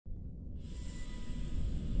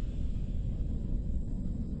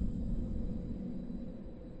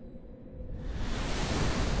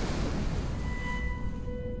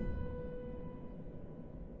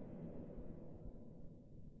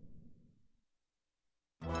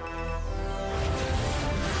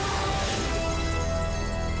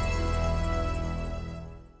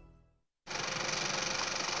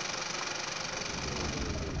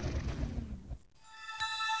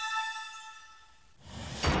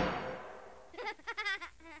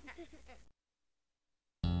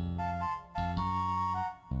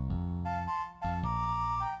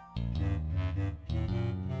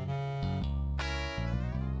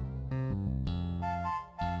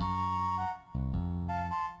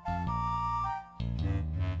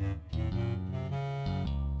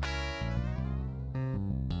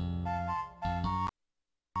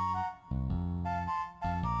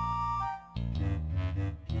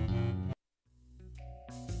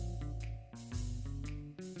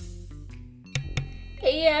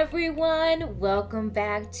Hey everyone, welcome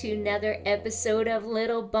back to another episode of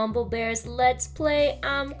Lilbumblebear's Let's Play.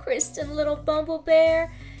 I'm Kristen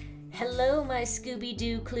Lilbumblebear. Hello my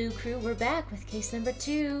Scooby-Doo Clue crew, we're back with case number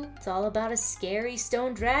 2. It's all about a scary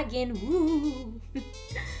stone dragon, woo!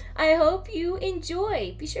 I hope you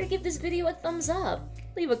enjoy. Be sure to give this video a thumbs up.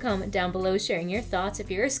 Leave a comment down below sharing your thoughts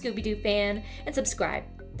if you're a Scooby-Doo fan, and subscribe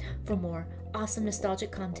for more awesome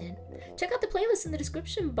nostalgic content. Check out the playlist in the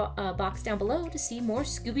description box down below to see more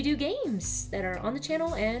Scooby-Doo games that are on the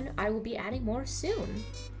channel, and I will be adding more soon.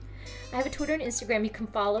 I have a Twitter and Instagram you can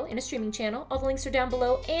follow, and a streaming channel. All the links are down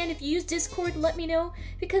below, and if you use Discord, let me know,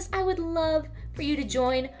 because I would love for you to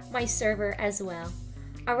join my server as well.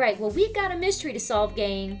 Alright, well we got a mystery to solve,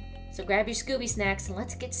 gang, so grab your Scooby snacks and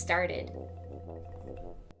let's get started.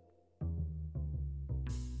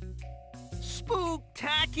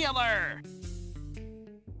 Spooktacular!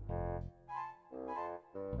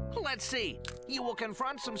 Let's see. You will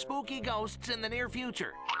confront some spooky ghosts in the near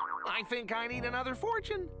future. I think I need another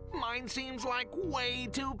fortune. Mine seems like way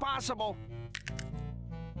too possible.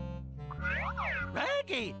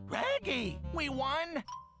 Raggy! Raggy! We won!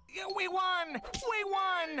 We won! We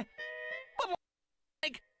won! But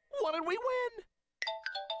like, what did we win?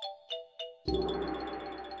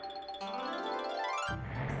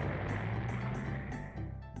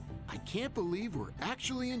 I can't believe we're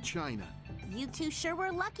actually in China. You two sure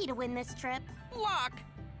were lucky to win this trip. Luck?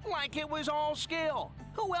 Like it was all skill.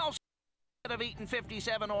 Who else could have eaten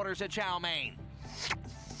 57 orders of chow mein?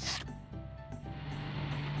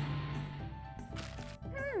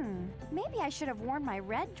 Maybe I should have worn my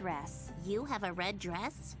red dress. You have a red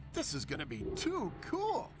dress? This is gonna be too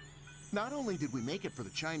cool. Not only did we make it for the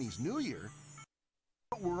Chinese New Year,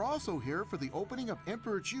 but we're also here for the opening of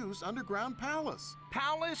Emperor Ju's underground palace.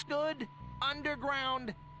 Palace good,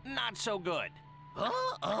 underground not so good.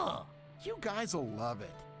 You guys will love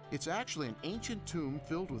it. It's actually an ancient tomb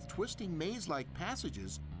filled with twisting maze-like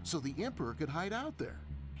passages so the Emperor could hide out there.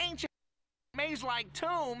 Ancient maze-like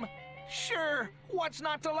tomb? Sure, what's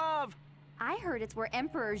not to love? I heard it's where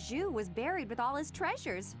Emperor Zhu was buried with all his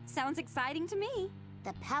treasures. Sounds exciting to me.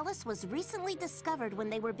 The palace was recently discovered when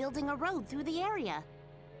they were building a road through the area.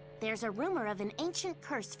 There's a rumor of an ancient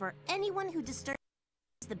curse for anyone who disturbs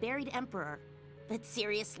the buried emperor. But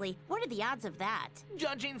seriously, what are the odds of that?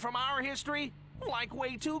 Judging from our history, like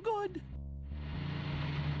way too good.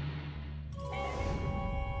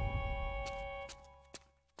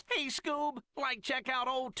 Hey, Scoob, like check out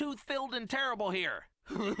old Tooth-Filled and Terrible here.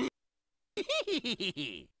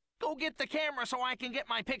 Go get the camera so I can get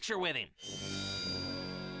my picture with him.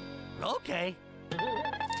 Okay.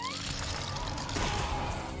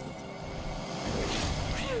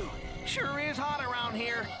 Phew, sure is hot around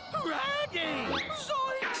here. Raggy!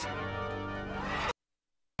 Zoinks!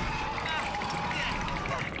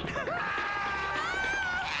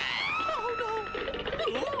 Oh no!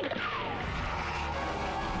 Ooh.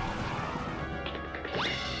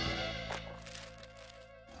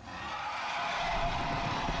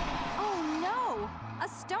 Oh no! A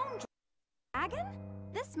stone dragon?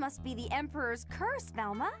 This must be the Emperor's curse,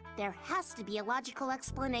 Velma. There has to be a logical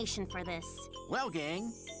explanation for this. Well,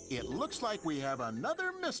 gang, it looks like we have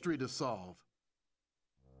another mystery to solve.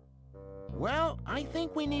 Well, I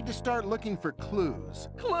think we need to start looking for clues.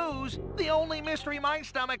 Clues? The only mystery my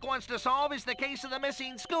stomach wants to solve is the case of the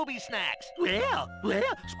missing Scooby snacks. Well,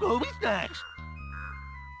 Scooby snacks.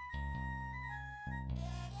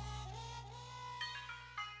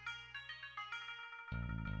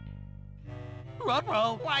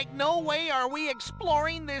 Ruh-roh. Like, no way are we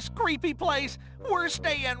exploring this creepy place. We're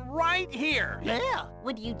staying right here. Yeah.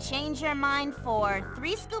 Would you change your mind for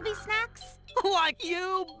 3 Scooby snacks? Like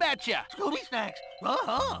you betcha. Scooby snacks.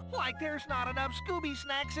 Like there's not enough Scooby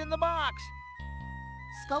snacks in the box.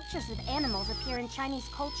 Sculptures of animals appear in Chinese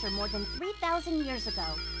culture more than 3,000 years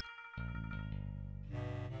ago.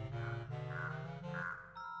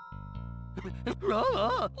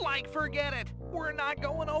 Like forget it. We're not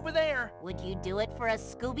going over there. Would you do it for a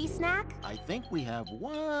Scooby snack? I think we have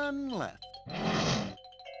one left.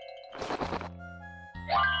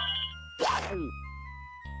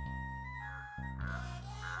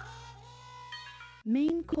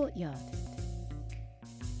 Main courtyard.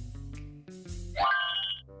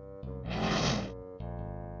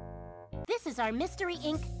 This is our Mystery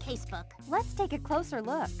Inc. casebook. Let's take a closer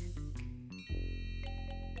look.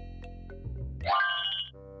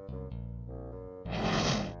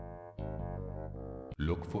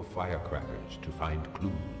 Look for firecrackers to find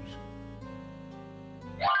clues.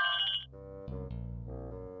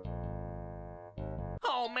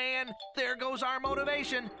 Oh man, there goes our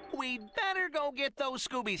motivation. We'd better go get those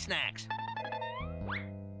Scooby snacks.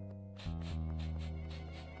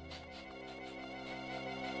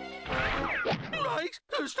 Right,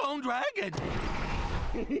 the stone dragon.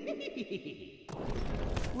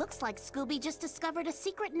 Looks like Scooby just discovered a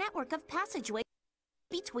secret network of passageways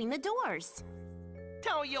between the doors.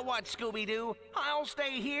 Tell you what, Scooby-Doo, I'll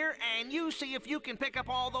stay here and you see if you can pick up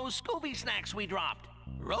all those Scooby snacks we dropped.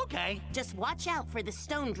 Okay. Just watch out for the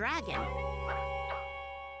stone dragon.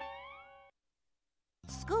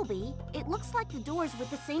 Scooby, it looks like the doors with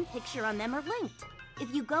the same picture on them are linked.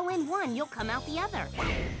 If you go in one, you'll come out the other.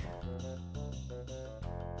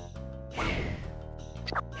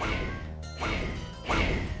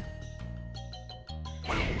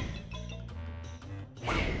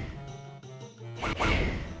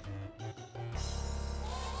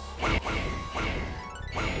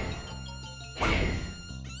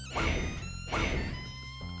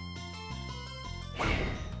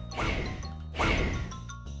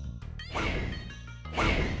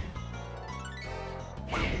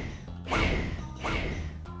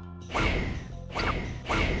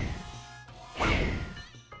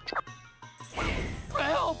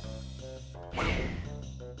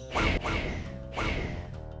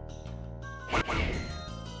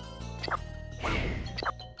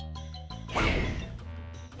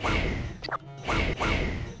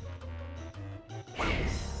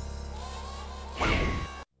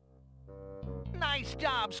 Nice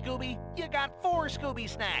job, Scooby. You got 4 Scooby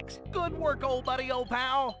snacks. Good work, old buddy, old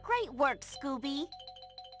pal. Great work, Scooby.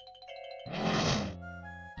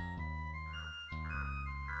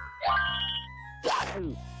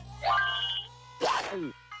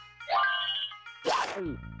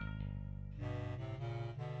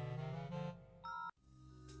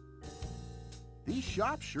 These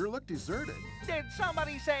shops sure look deserted. Did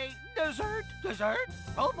somebody say dessert? Dessert?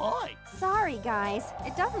 Oh boy. Sorry, guys.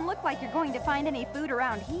 It doesn't look like you're going to find any food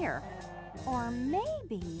around here. Or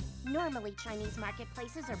maybe... Normally, Chinese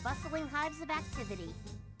marketplaces are bustling hives of activity.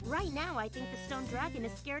 Right now, I think the stone dragon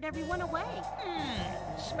has scared everyone away.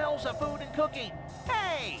 Smells of food and cooking.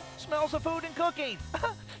 Hey, smells of food and cooking.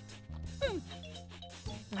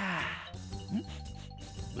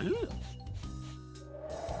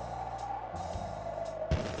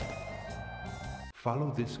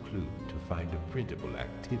 Follow this clue to find a printable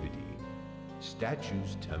activity.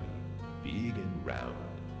 Statue's tummy, big and round.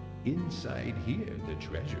 Inside here, the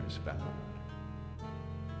treasure's found.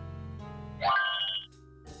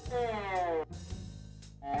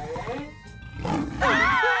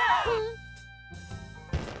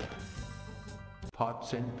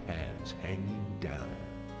 Pots and pans hanging down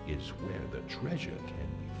is where the treasure can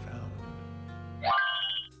be found.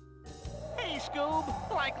 Hey, Scoob,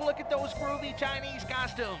 look at those groovy Chinese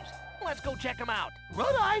costumes. Let's go check them out.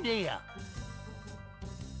 Good idea.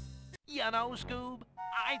 You know, Scoob,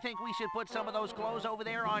 I think we should put some of those clothes over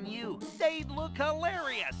there on you. They'd look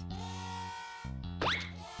hilarious.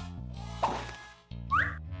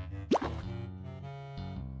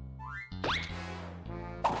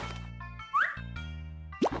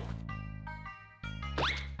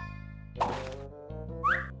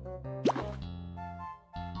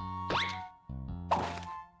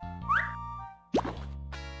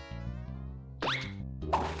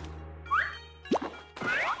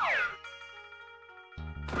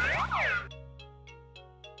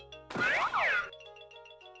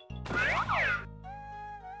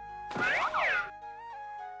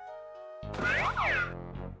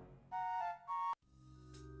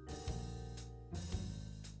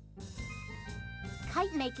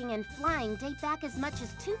 Kite making and flying date back as much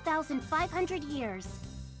as 2,500 years.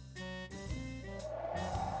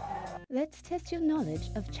 Let's test your knowledge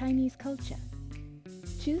of Chinese culture.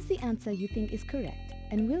 Choose the answer you think is correct,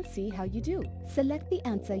 and we'll see how you do. Select the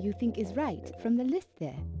answer you think is right from the list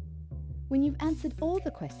there. When you've answered all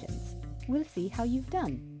the questions, we'll see how you've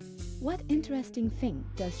done. What interesting thing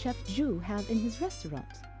does Chef Zhu have in his restaurant?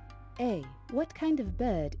 A. What kind of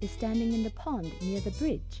bird is standing in the pond near the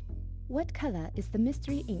bridge? What color is the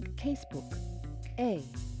Mystery Inc. casebook? A.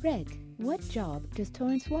 Red. What job does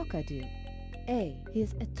Torrance Walker do? A. He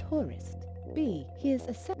is a tourist. B. He is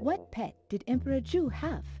a... What pet did Emperor Zhu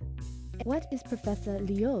have? What is Professor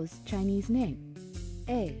Liu's Chinese name?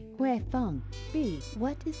 A. Hui Fang. B.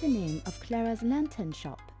 What is the name of Clara's lantern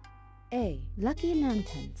shop? A. Lucky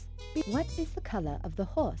Lanterns. B. What is the color of the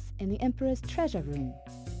horse in the Emperor's treasure room?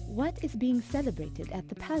 What is being celebrated at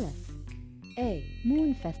the palace? A.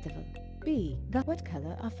 Moon Festival. B. What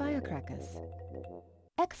color are firecrackers?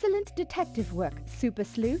 Excellent detective work, Super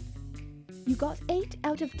Sleuth. You got 8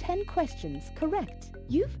 out of 10 questions correct.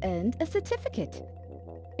 You've earned a certificate.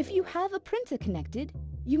 If you have a printer connected,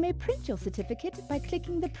 you may print your certificate by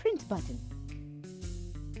clicking the print button.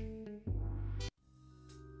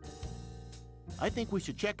 I think we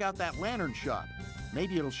should check out that lantern shop.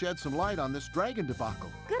 Maybe it'll shed some light on this dragon debacle.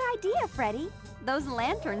 Good idea, Freddy. Those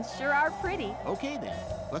lanterns sure are pretty. Okay then,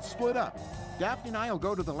 let's split up. Daphne and I'll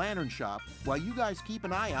go to the lantern shop while you guys keep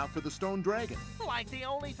an eye out for the stone dragon. Like the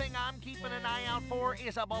only thing I'm keeping an eye out for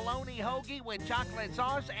is a bologna hoagie with chocolate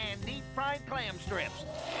sauce and deep-fried clam strips.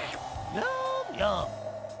 Yum, yum.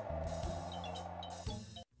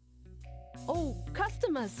 Oh,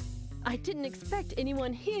 customers! I didn't expect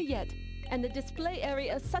anyone here yet, and the display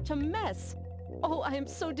area is such a mess. Oh, I am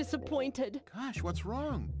so disappointed. Gosh, what's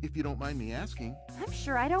wrong? If you don't mind me asking. I'm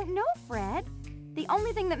sure I don't know, Fred. The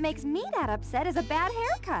only thing that makes me that upset is a bad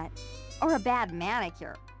haircut. Or a bad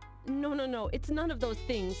manicure. No, it's none of those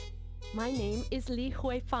things. My name is Li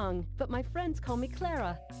Huifang, but my friends call me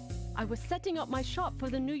Clara. I was setting up my shop for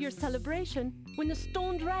the New Year celebration when the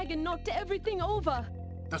stone dragon knocked everything over.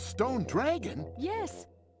 The stone dragon? Yes.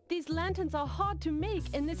 These lanterns are hard to make,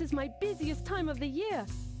 and this is my busiest time of the year.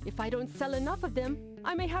 If I don't sell enough of them,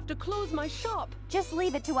 I may have to close my shop. Just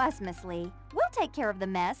leave it to us, Miss Lee. We'll take care of the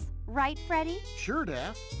mess. Right, Freddy? Sure,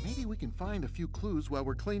 Daph. Maybe we can find a few clues while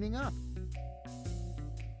we're cleaning up.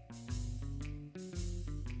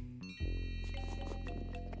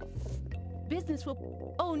 Business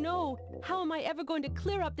will... Oh no! How am I ever going to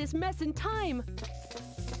clear up this mess in time?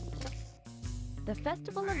 The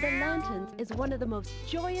Festival of the Lanterns is one of the most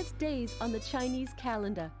joyous days on the Chinese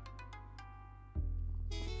calendar.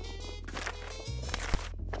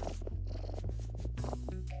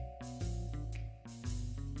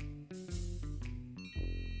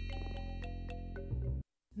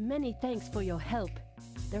 Many thanks for your help.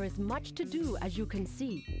 There is much to do, as you can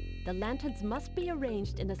see. The lanterns must be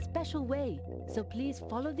arranged in a special way, so please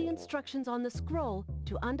follow the instructions on the scroll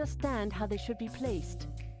to understand how they should be placed.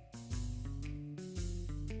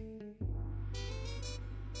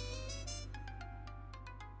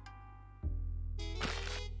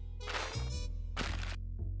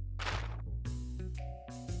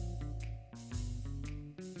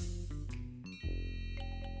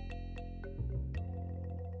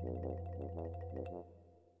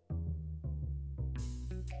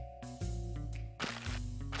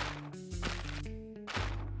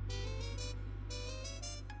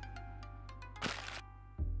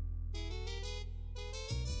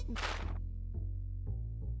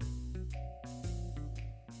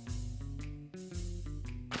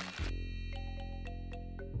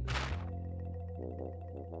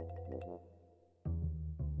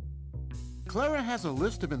 Clara has a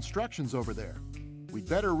list of instructions over there. We'd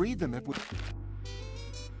better read them if we...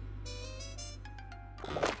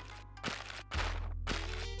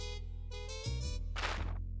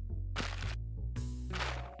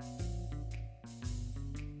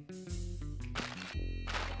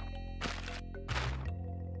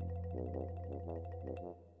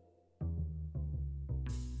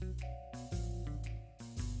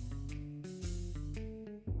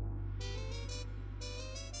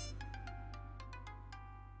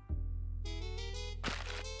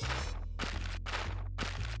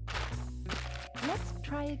 Let's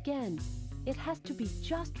try again. It has to be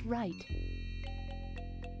just right.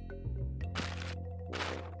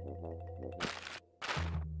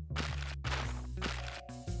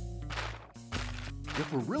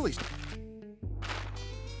 If we're really...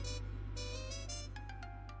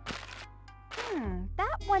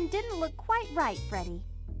 That one didn't look quite right, Freddy.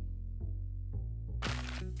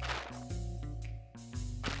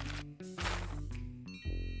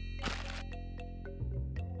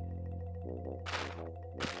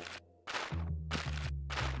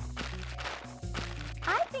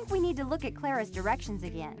 I think we need to look at Clara's directions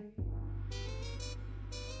again.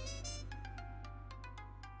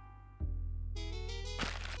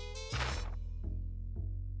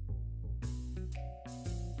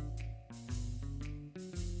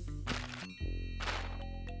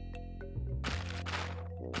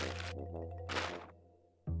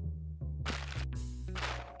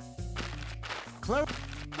 Clara...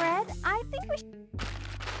 Fred, I think we should...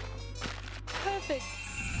 Perfect.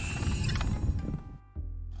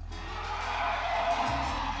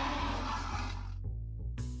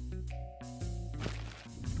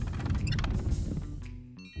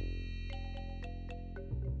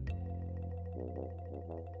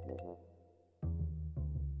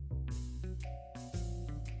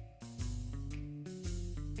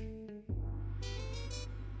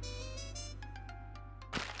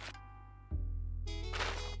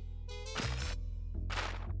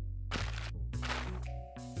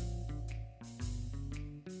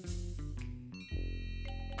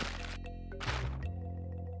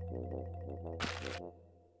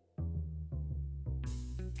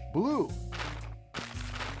 Blue.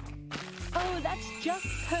 Oh Oh, that's just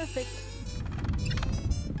perfect.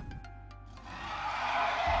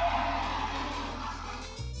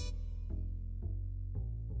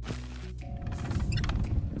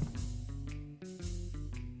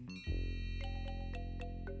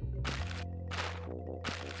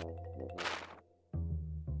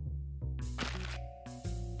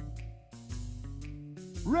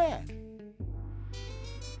 Red.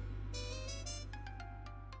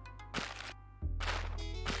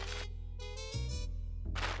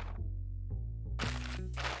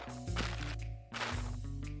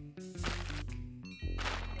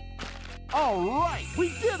 All right, we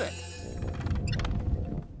did it!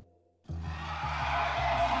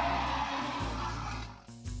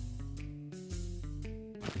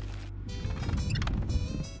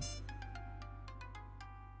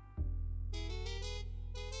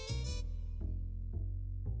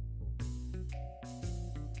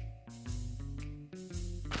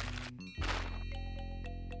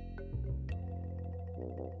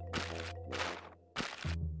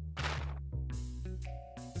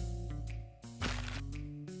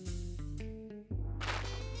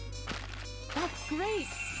 That's great!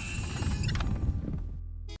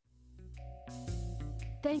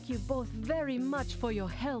 Thank you both very much for your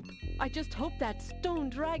help. I just hope that stone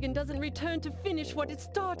dragon doesn't return to finish what it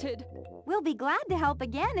started. We'll be glad to help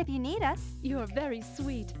again if you need us. You're very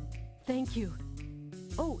sweet. Thank you.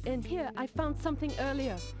 Oh, and here, I found something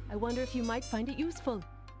earlier. I wonder if you might find it useful.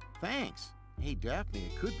 Thanks. Hey, Daphne,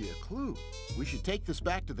 it could be a clue. We should take this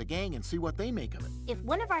back to the gang and see what they make of it. If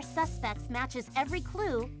one of our suspects matches every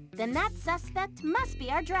clue, then that suspect must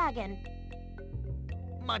be our dragon.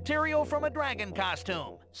 Material from a dragon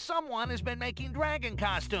costume. Someone has been making dragon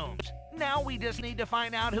costumes. Now we just need to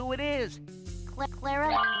find out who it is.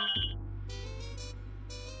 Clara?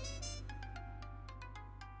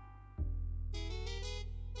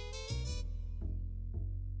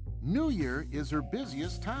 New Year is her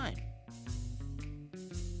busiest time.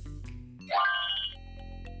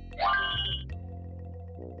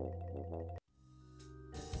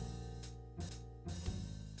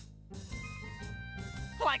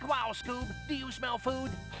 Like, wow, Scoob, do you smell food?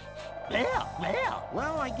 Yeah.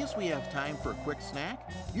 Well, I guess we have time for a quick snack.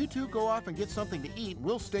 You two go off and get something to eat, and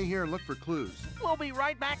we'll stay here and look for clues. We'll be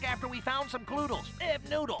right back after we found some cloodles.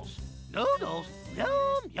 Noodles. Noodles?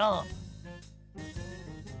 Yum, yum.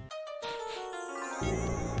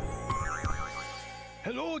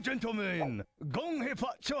 Hello, gentlemen. Gong hei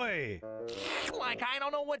fat choy. Like, I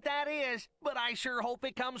don't know what that is, but I sure hope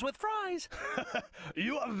it comes with fries.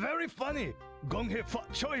 You are very funny. Gong hei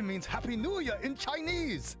fat choy means Happy New Year in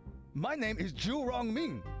Chinese. My name is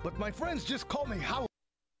Ming, but my friends just call me Hao.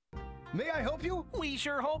 May I help you? We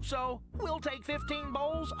sure hope so. We'll take 15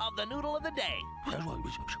 bowls of the noodle of the day.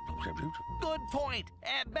 Good point.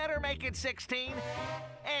 Better make it 16.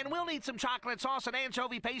 And we'll need some chocolate sauce and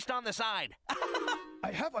anchovy paste on the side.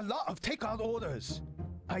 I have a lot of takeout orders.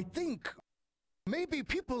 I think maybe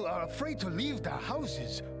people are afraid to leave their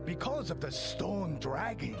houses because of the stone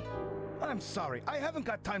dragon. I'm sorry, I haven't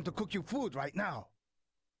got time to cook you food right now.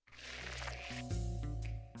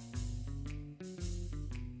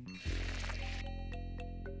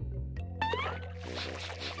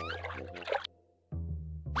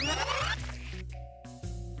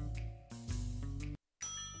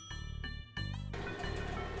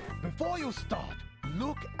 Before you start,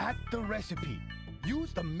 look at the recipe.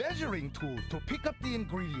 Use the measuring tool to pick up the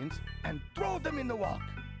ingredients and throw them in the wok.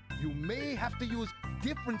 You may have to use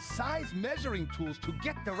different size measuring tools to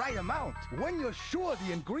get the right amount. When you're sure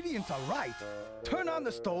the ingredients are right, turn on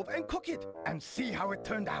the stove and cook it and see how it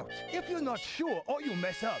turned out. If you're not sure or you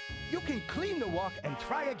mess up, you can clean the wok and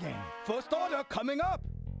try again. First order coming up.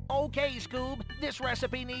 Okay, Scoob, this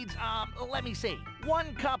recipe needs, let me see.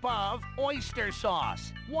 1 cup of oyster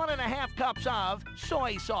sauce. 1.5 cups of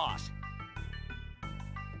soy sauce.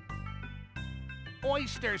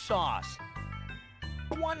 Oyster sauce.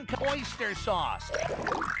 1 cup oyster sauce.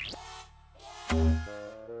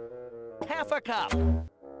 1/2 cup.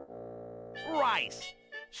 Rice.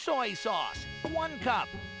 Soy sauce. 1 cup.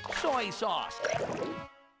 Soy sauce.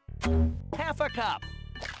 1/2 cup.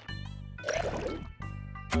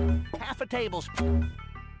 1/2 tablespoon.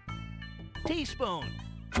 Teaspoon.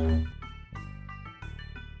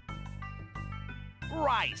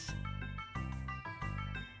 Rice.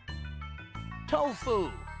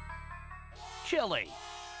 Tofu. Chili.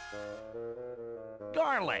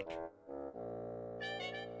 Garlic.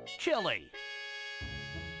 Chili.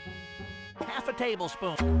 1/2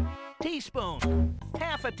 tablespoon. Teaspoon.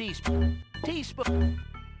 1/2 teaspoon. Teaspoon.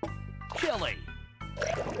 Chili.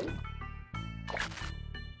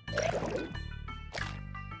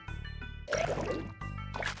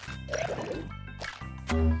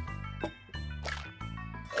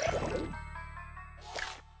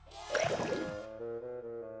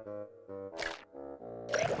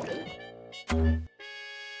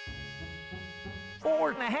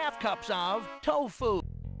 4½ cups of tofu.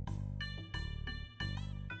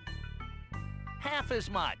 Half as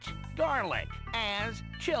much garlic as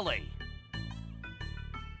chili.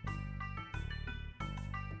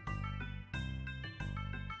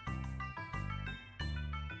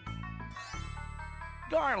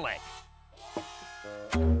 Garlic.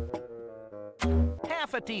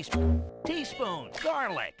 Half a teaspoon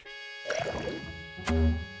garlic.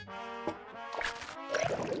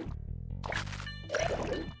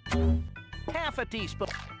 Half a teaspoon.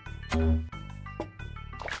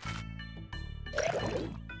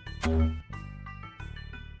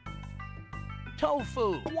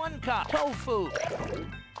 Tofu, 1 cup tofu.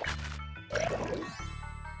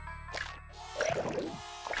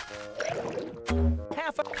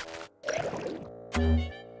 Half a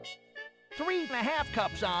 3½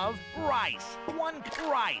 cups of rice. 1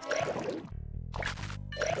 rice.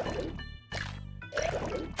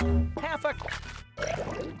 Half a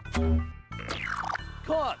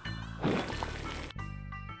cook.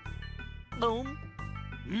 Boom.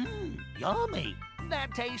 Mmm, yummy.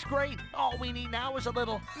 That tastes great. All we need now is a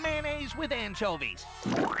little mayonnaise with anchovies.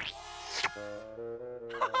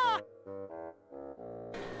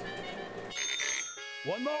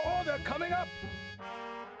 One more order coming up.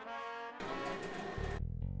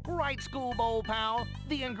 Right, School Bowl pal.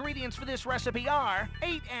 The ingredients for this recipe are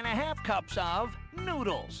 8½ cups of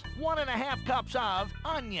noodles, 1½ cups of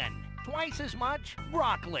onion, twice as much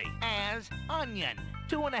broccoli as onion,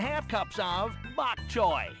 2½ cups of bok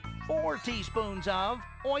choy, 4 teaspoons of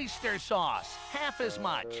oyster sauce, half as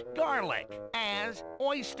much garlic as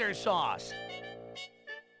oyster sauce,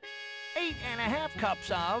 8½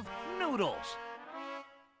 cups of noodles,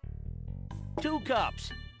 2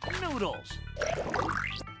 cups noodles,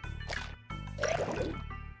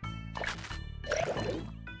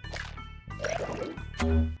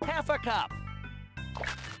 half a cup,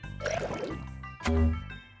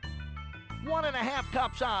 1½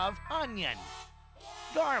 cups of onion,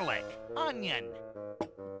 garlic, onion,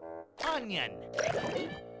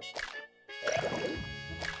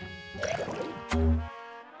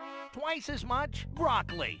 twice as much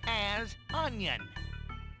broccoli as onion,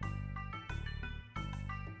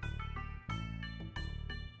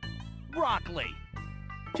 broccoli,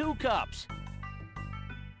 2 cups,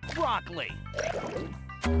 broccoli,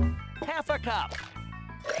 half a cup,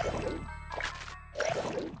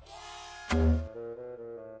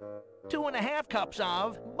 two and a half cups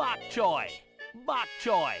of bok choy,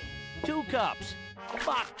 2 cups,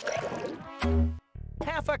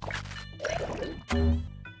 half a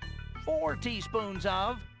 4 teaspoons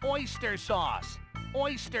of oyster sauce,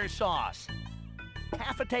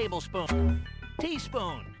 half a tablespoon,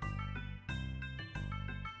 teaspoon,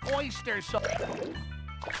 oyster sauce,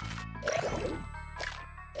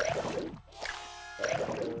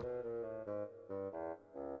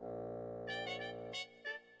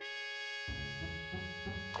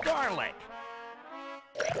 garlic,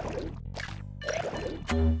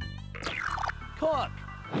 cook,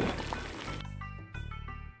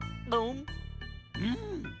 boom,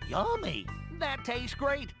 mmm, yummy. That tastes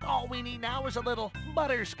great. All we need now is a little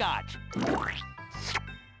butterscotch.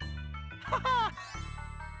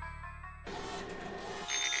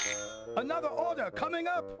 Another order coming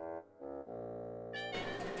up.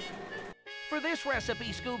 For this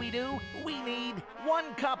recipe, Scooby-Doo, we need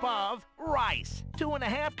 1 cup of rice,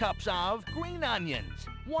 2½ cups of green onions,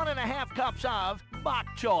 1½ cups of bok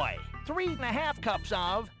choy, 3½ cups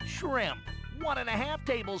of shrimp, 1½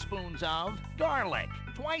 tablespoons of garlic,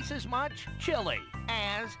 twice as much chili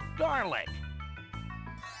as garlic,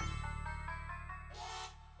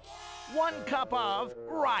 1 cup of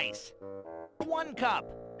rice, 1 cup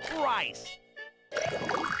rice,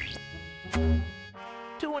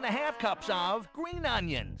 2½ cups of green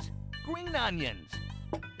onions,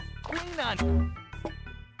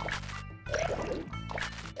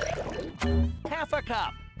 half a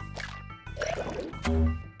cup,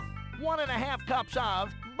 1½ cups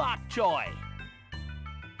of bok choy,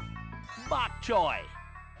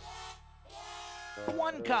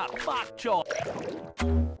 1 cup bok choy,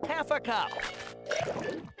 half a cup,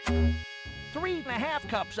 3½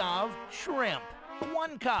 cups of shrimp,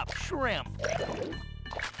 1 cup shrimp,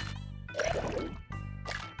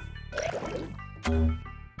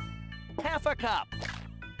 half a cup,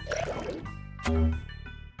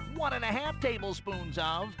 1½ tablespoons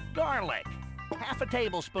of garlic, half a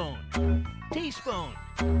tablespoon, teaspoon,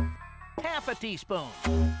 half a teaspoon,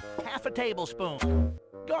 half a tablespoon,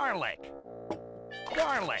 garlic,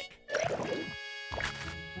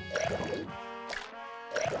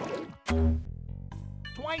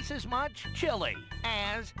 twice as much chili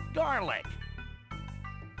as garlic,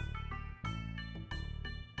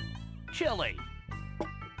 chili,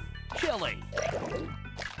 chili,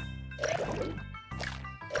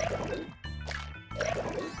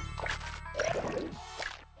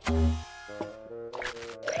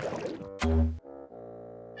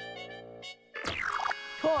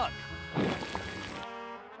 cook.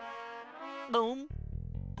 Boom.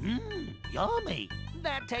 Mmm, yummy.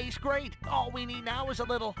 That tastes great. All we need now is a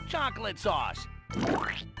little chocolate sauce.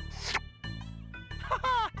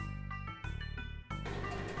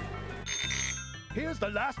 Here's the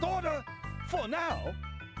last order. For now.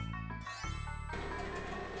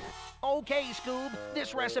 Okay, Scoob,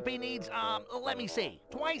 this recipe needs, let me see,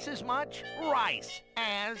 twice as much rice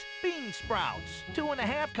as bean sprouts,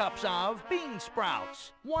 2½ cups of bean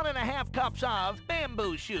sprouts, 1½ cups of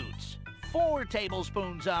bamboo shoots, 4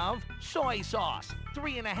 tablespoons of soy sauce,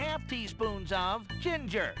 3½ teaspoons of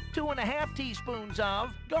ginger, 2½ teaspoons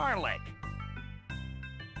of garlic.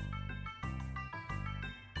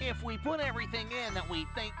 If we put everything in that we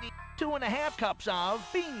think needs 2½ cups of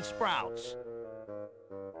bean sprouts,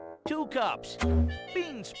 2 cups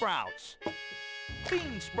bean sprouts,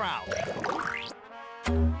 bean sprout,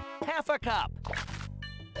 ½ cup,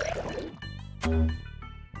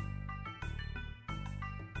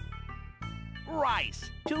 rice,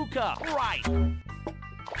 2 cups rice,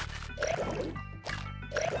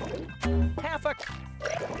 ½ a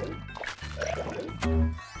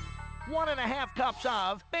 1½ cups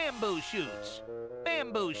of bamboo shoots,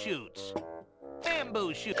 bamboo shoots,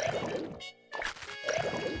 bamboo shoots,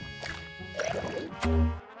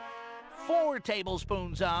 4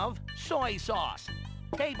 tablespoons of soy sauce,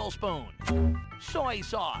 tablespoon, soy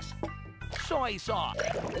sauce, soy sauce,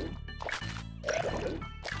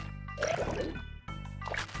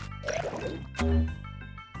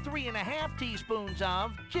 3½ teaspoons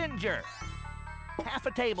of ginger,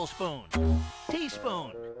 ½ tablespoon,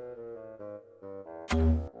 teaspoon,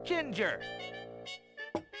 ginger,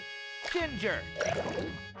 ginger,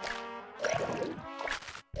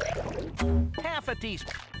 ½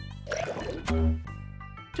 teaspoon,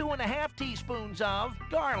 2½ teaspoons of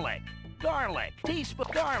garlic, garlic, teaspoon,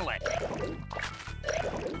 garlic,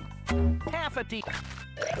 ½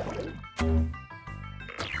 teaspoon,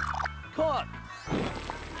 cook.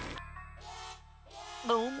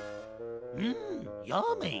 Boom. Mmm,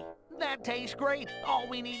 yummy. That tastes great. All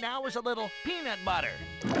we need now is a little peanut butter.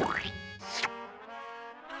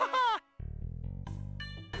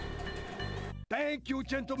 Thank you,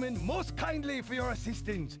 gentlemen, most kindly for your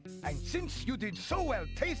assistance. And since you did so well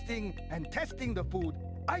tasting and testing the food,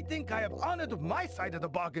 I think I have honored my side of the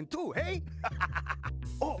bargain too, hey?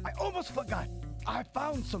 Oh, I almost forgot. I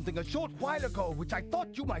found something a short while ago which I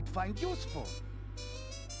thought you might find useful.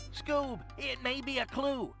 Scoob, it may be a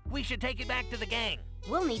clue. We should take it back to the gang.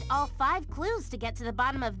 We'll need all 5 clues to get to the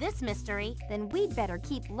bottom of this mystery. Then we'd better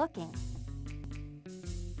keep looking.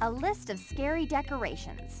 A list of scary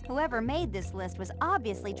decorations. Whoever made this list was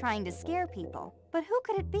obviously trying to scare people. But who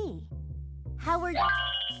could it be? Howard...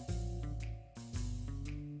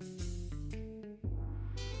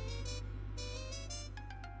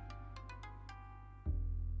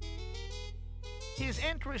 His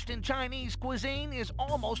interest in Chinese cuisine is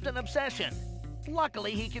almost an obsession.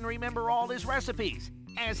 Luckily, he can remember all his recipes,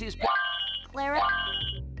 as his... Clara...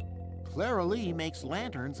 Clara Lee makes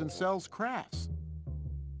lanterns and sells crafts.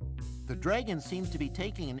 The dragon seems to be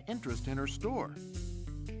taking an interest in her store.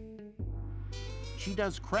 She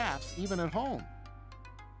does crafts even at home.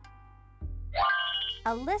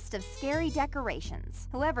 A list of scary decorations.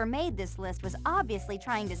 Whoever made this list was obviously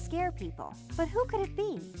trying to scare people. But who could it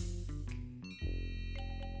be?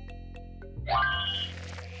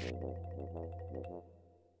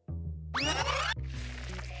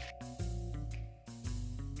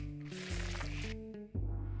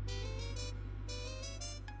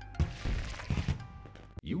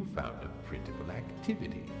 You found a printable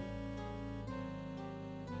activity.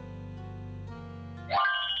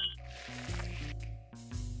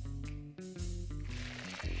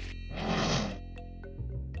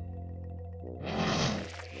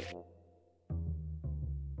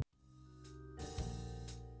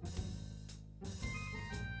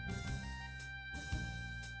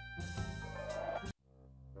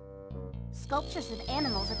 Sculptures of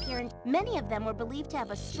animals appear in... Many of them were believed to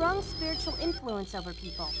have a strong spiritual influence over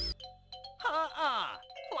people.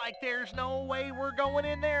 Like there's no way we're going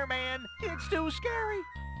in there, man. It's too scary.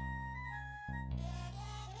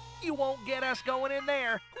 You won't get us going in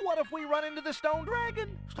there. What if we run into the stone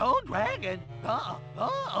dragon? Stone dragon?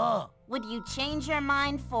 Would you change your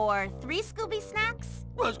mind for 3 Scooby snacks?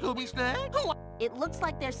 What, Scooby snack? It looks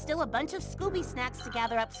like there's still a bunch of Scooby snacks to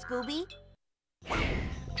gather up, Scooby.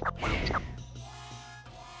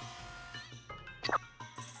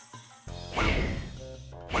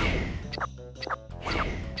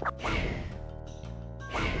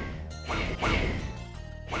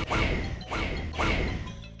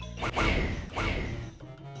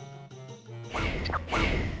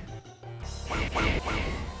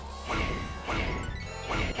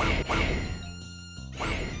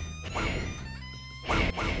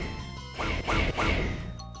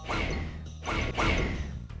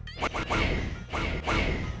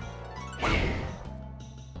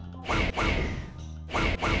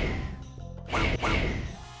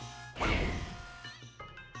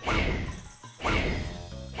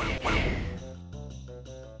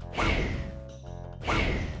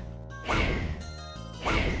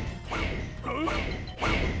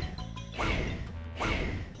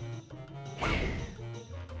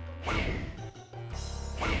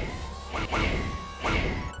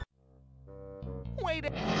 Wait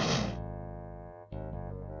a...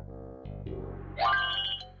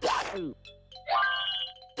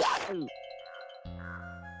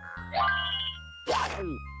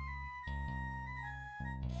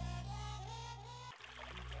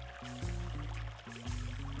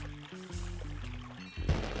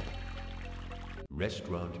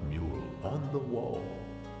 Restaurant mural on the wall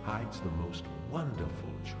hides the most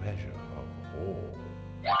wonderful treasure of all.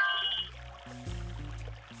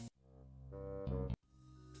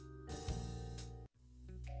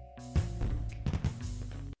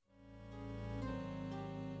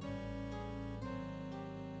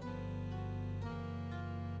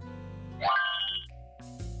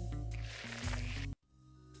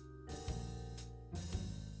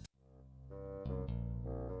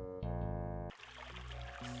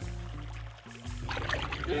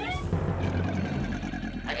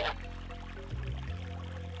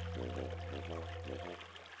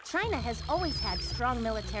 China has always had strong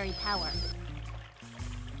military power.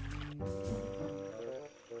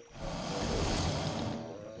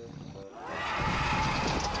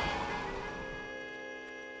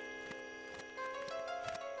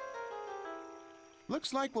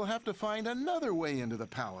 Looks like we'll have to find another way into the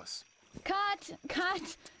palace. Cut!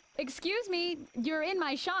 Cut! Excuse me, you're in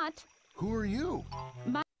my shot. Who are you?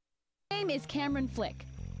 My name is Cameron Flick.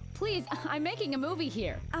 Please, I'm making a movie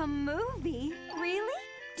here. A movie? Really?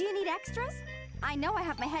 Do you need extras? I know I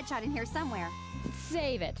have my headshot in here somewhere.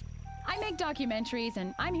 Save it. I make documentaries,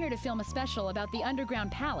 and I'm here to film a special about the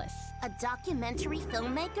underground palace. A documentary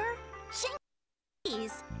filmmaker?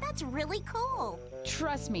 Jeez, that's really cool.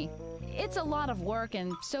 Trust me, it's a lot of work,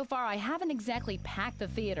 and so far I haven't exactly packed the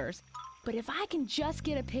theaters. But if I can just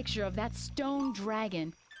get a picture of that stone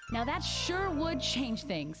dragon, now that sure would change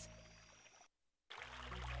things.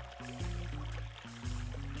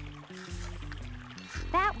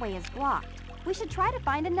 That way is blocked. We should try to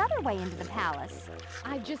find another way into the palace.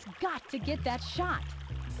 I've just got to get that shot.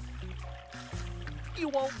 You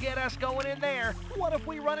won't get us going in there. What if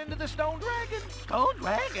we run into the stone dragon? Stone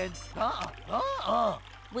dragon?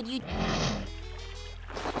 Would you...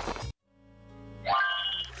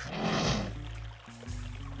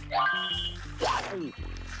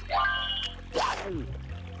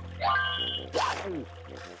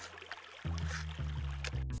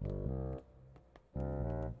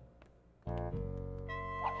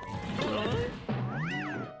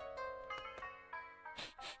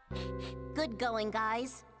 Good going,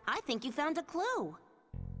 guys. I think you found a clue.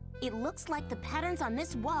 It looks like the patterns on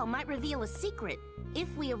this wall might reveal a secret,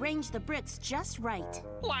 if we arrange the bricks just right.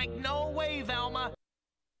 Like no way, Velma.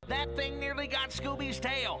 That thing nearly got Scooby's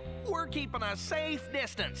tail. We're keeping a safe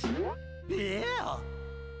distance. Yeah.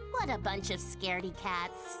 What a bunch of scaredy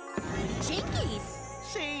cats. Jinkies!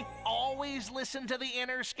 See, always listen to the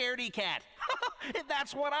inner scaredy cat.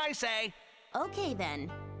 That's what I say. Okay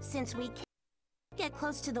then, since we can't get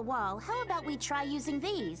close to the wall, how about we try using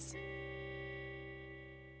these?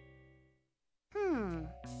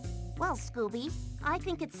 Well, Scooby, I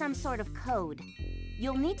think it's some sort of code.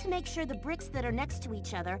 You'll need to make sure the bricks that are next to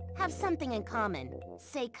each other have something in common.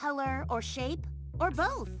 Say color or shape, or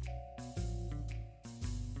both.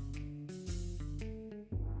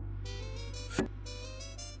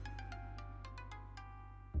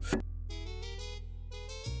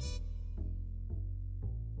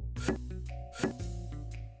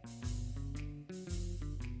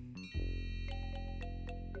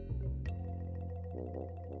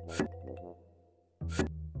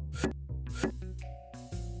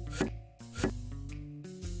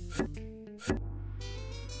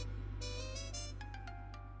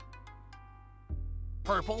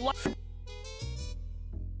 Purple light.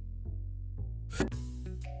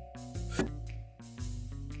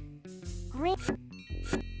 Green.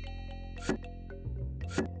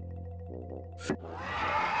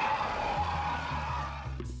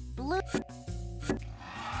 Blue.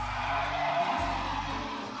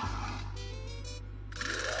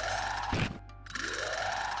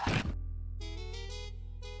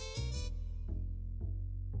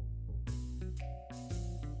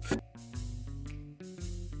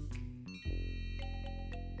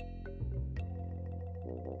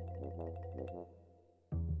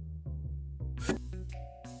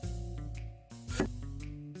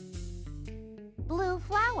 Blue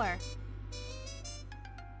flower.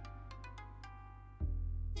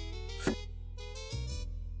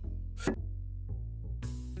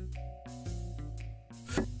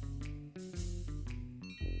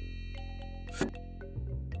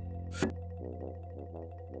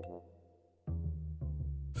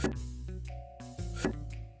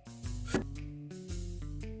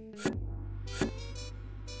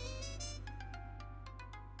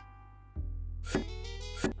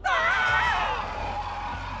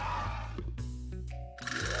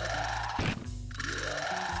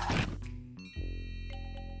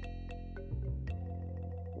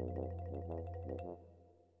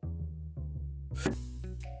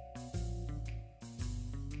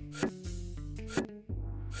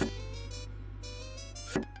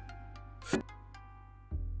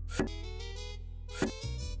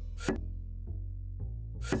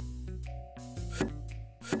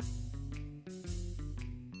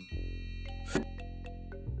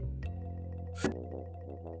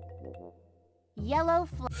 Yellow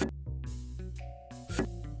flower.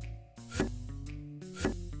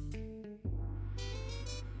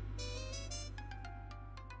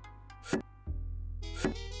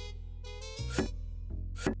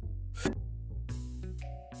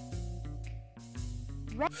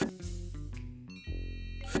 Red.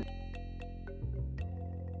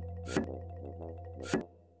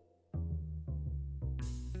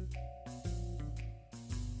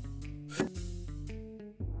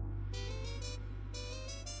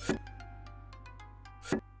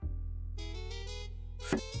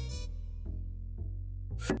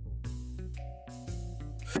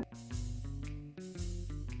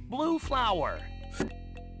 Blue flower.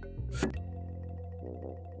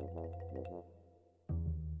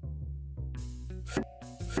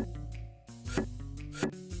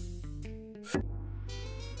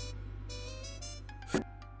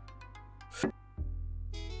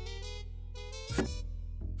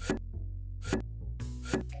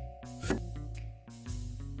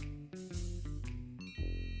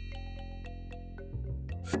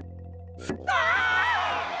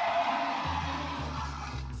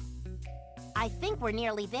 I think we're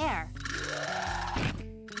nearly there.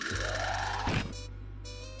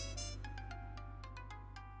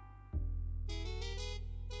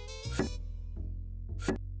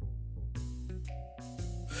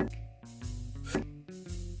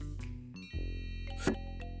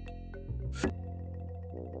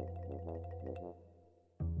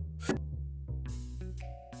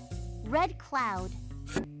 Red cloud.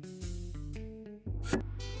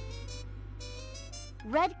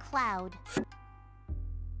 Red cloud.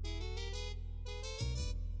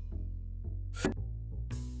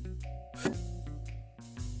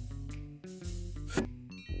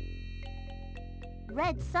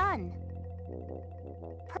 Red sun.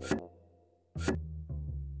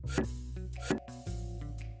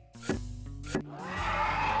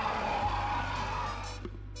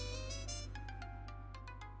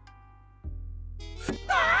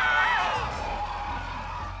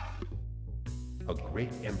 A great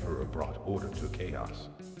emperor brought order to chaos,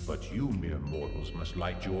 but you mere mortals must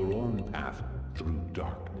light your own path through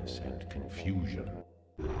darkness and confusion.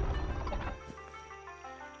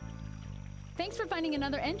 Thanks for finding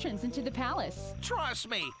another entrance into the palace. Trust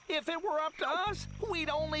me, if it were up to us, we'd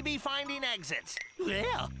only be finding exits.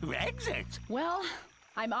 Yeah, exits. Well,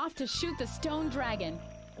 I'm off to shoot the stone dragon.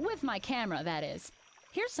 With my camera, that is.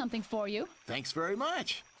 Here's something for you. Thanks very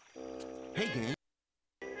much. Hey, gang.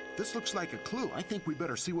 This looks like a clue. I think we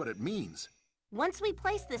better see what it means. Once we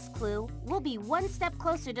place this clue, we'll be one step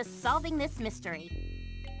closer to solving this mystery.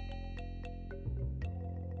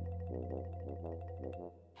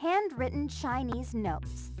 Handwritten Chinese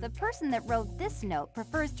notes. The person that wrote this note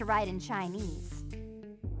prefers to write in Chinese.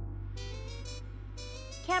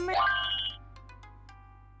 Cameron.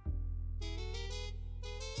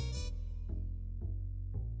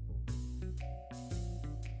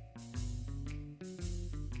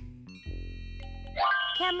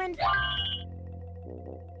 Cameron.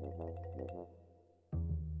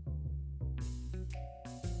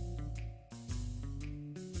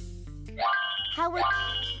 Howard.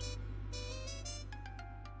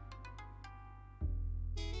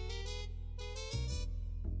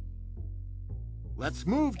 Let's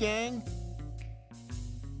move, gang.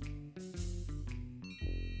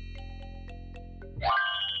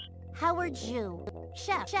 Howard Zhu.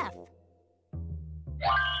 Chef.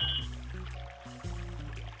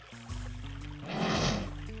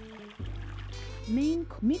 Ming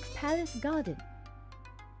Mixed Palace Garden.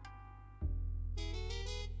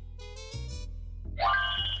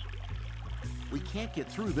 We can't get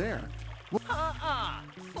through there.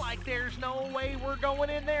 Like there's no way we're going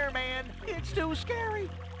in there, man. It's too scary.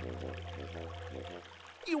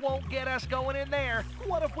 You won't get us going in there.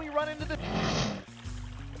 What if we run into the...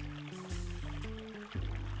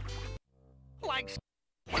 Like...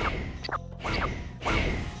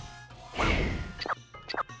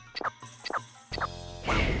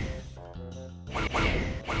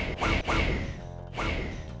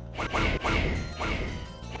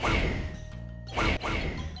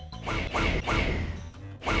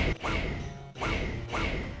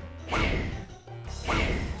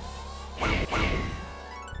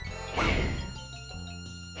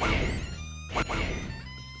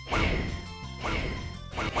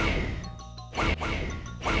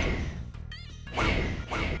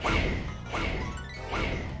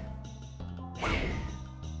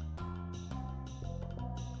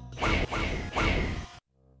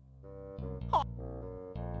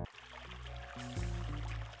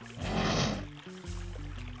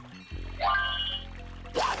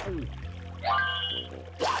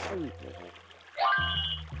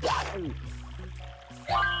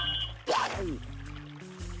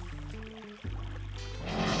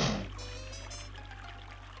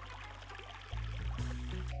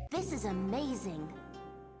 This is amazing.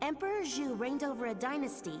 Emperor Zhu reigned over a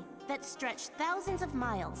dynasty that stretched thousands of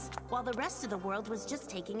miles, while the rest of the world was just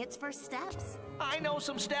taking its first steps. I know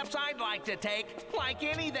some steps I'd like to take, like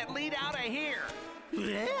any that lead out of here.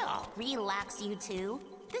 Yeah. Relax, you two.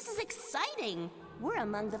 This is exciting. We're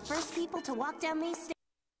among the first people to walk down these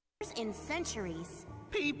stairs in centuries.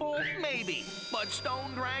 People, maybe, but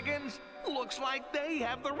stone dragons? Looks like they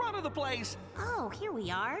have the run of the place. Oh, here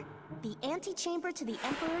we are. The antechamber to the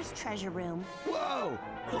Emperor's treasure room. Whoa!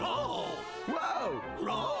 Roll! Whoa!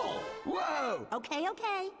 Roll! Whoa! Okay.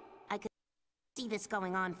 I could see this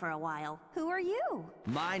going on for a while. Who are you?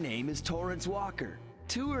 My name is Torrance Walker,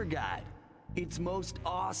 tour guide. It's most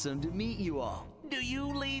awesome to meet you all. Do you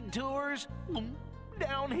lead tours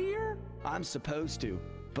down here? I'm supposed to,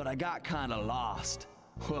 but I got kinda lost.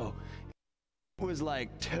 Whoa. It was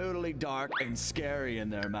like totally dark and scary in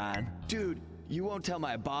there, man. Dude, you won't tell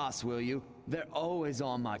my boss, will you? They're always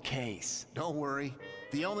on my case. Don't worry.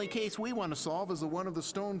 The only case we want to solve is the one of the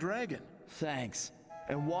stone dragon. Thanks.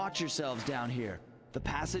 And watch yourselves down here. The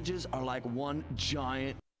passages are like one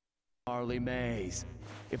giant gnarly maze.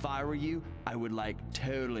 If I were you, I would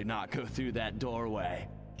totally not go through that doorway.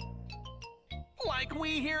 Like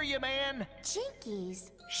we hear you, man. Jinkies,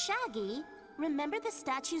 Shaggy, remember the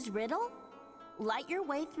statue's riddle? Light your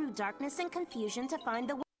way through darkness and confusion to find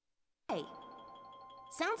the way.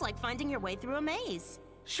 Sounds like finding your way through a maze.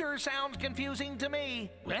 Sure sounds confusing to me.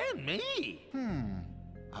 And me.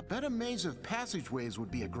 I bet a maze of passageways would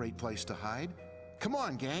be a great place to hide. Come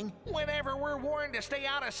on, gang. Whenever we're warned to stay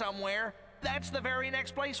out of somewhere, that's the very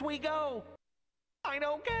next place we go. I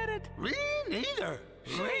don't get it. Me neither.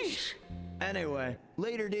 Sheesh. Anyway,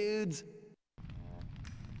 later, dudes.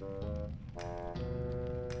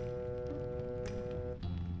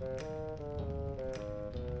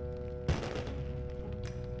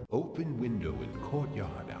 Open window and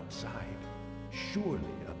courtyard outside. Surely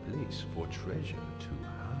a place for treasure to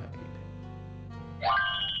hide.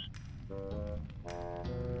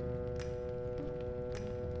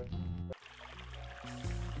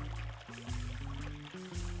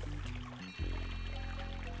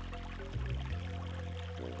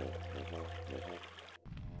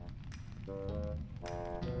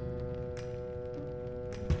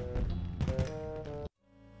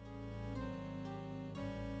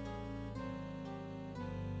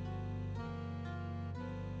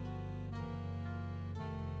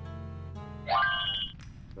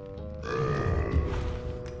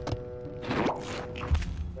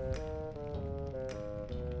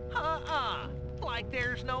 Like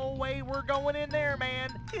there's no way we're going in there, man.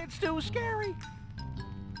 It's too scary.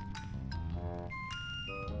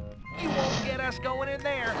 You won't get us going in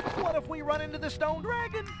there. What if we run into the stone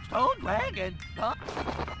dragon? Stone dragon? Huh?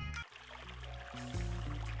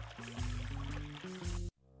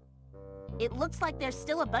 It looks like there's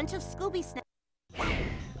still a bunch of Scooby snacks.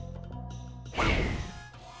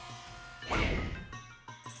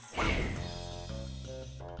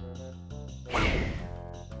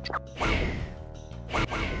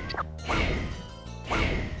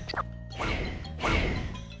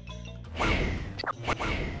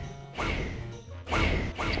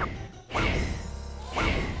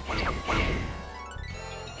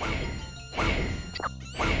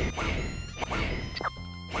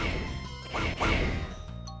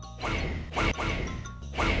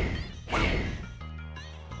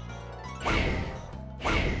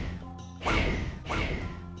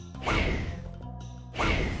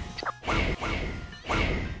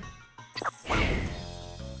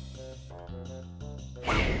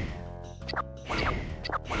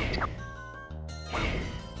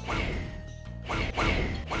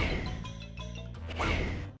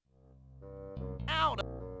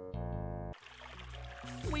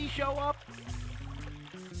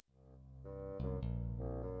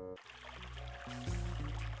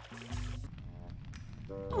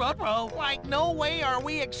 Ruh-roh, like no way are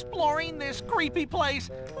we exploring this creepy place.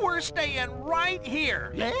 We're staying right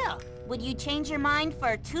here. Yeah. Would you change your mind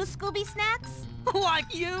for 2 Scooby snacks?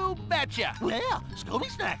 Like you betcha. Yeah, Scooby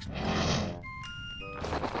snacks.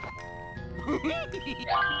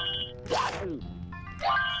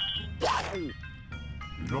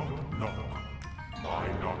 Knock, knock. My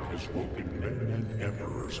knock has woken men and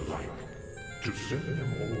emperors alike. To send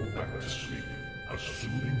them all back to sleep, a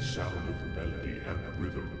soothing sound of melody and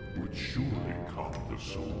rhythm would surely calm the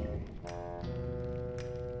soul.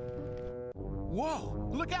 Whoa!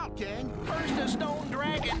 Look out, gang! First a stone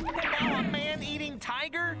dragon, and now a man-eating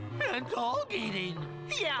tiger? And dog-eating.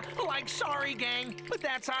 Yeah, like sorry, gang, but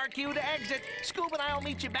that's our cue to exit. Scoob and I'll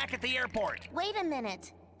meet you back at the airport. Wait a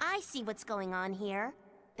minute. I see what's going on here.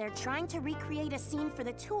 They're trying to recreate a scene for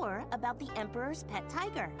the tour about the Emperor's pet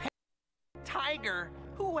tiger. Tiger?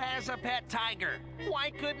 Who has a pet tiger?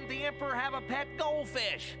 Why couldn't the Emperor have a pet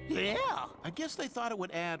goldfish? Yeah. I guess they thought it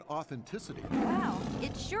would add authenticity. Wow,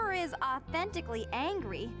 it sure is authentically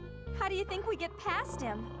angry. How do you think we get past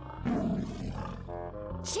him?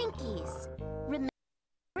 Chinkies! Remember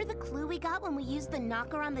the clue we got when we used the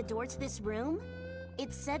knocker on the door to this room?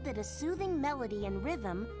 It said that a soothing melody and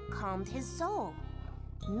rhythm calmed his soul.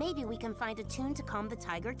 Maybe we can find a tune to calm the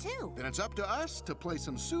tiger too. Then it's up to us to play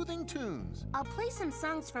some soothing tunes. I'll play some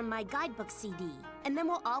songs from my guidebook CD, and then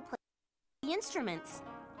we'll all play the instruments.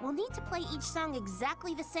 We'll need to play each song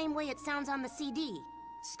exactly the same way it sounds on the CD.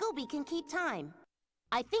 Scooby can keep time.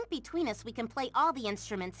 I think between us we can play all the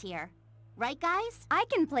instruments here. Right, guys? I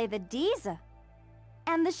can play the Diza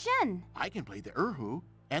and the Shin. I can play the Erhu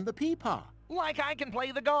and the Peepaw. Like I can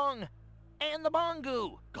play the gong and the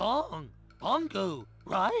bongo. Gong, bongo,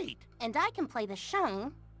 right. And I can play the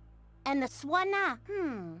sheng and the swana.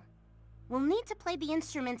 We'll need to play the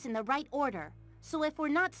instruments in the right order. So if we're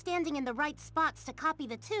not standing in the right spots to copy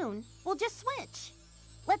the tune, we'll just switch.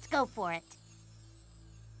 Let's go for it.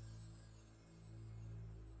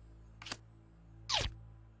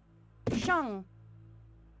 Sheng.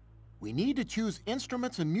 We need to choose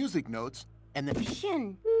instruments and music notes, and then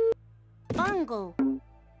Shin. Bongo.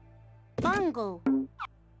 Bongo.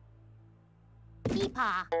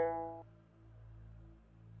 Peepaw.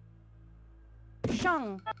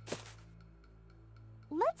 Sheng.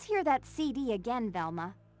 Let's hear that CD again,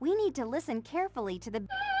 Velma. We need to listen carefully to the...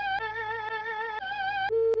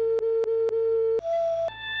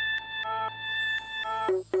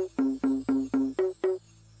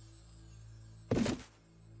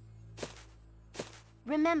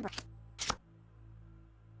 Remember.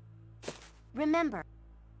 Remember.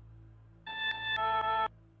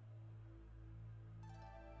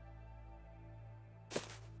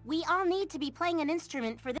 We all need to be playing an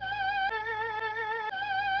instrument for this.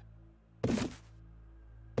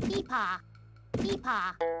 Peepaw.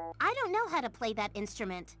 Peepaw. I don't know how to play that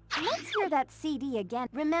instrument. Let's hear that CD again.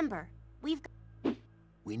 Remember,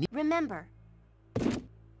 Remember.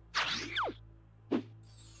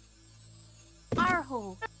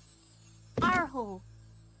 Arho. Arho.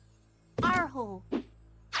 Arho.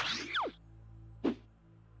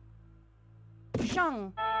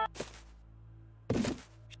 Sheng.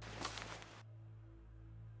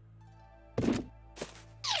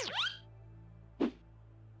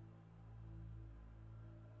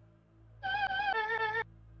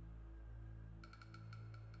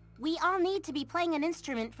 We all need to be playing an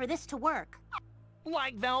instrument for this to work.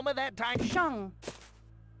 Like Velma that time. Sheng.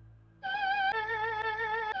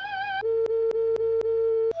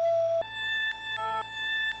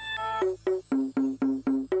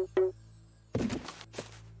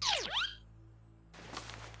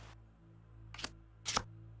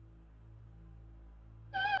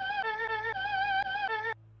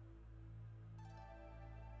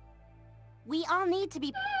 We all need to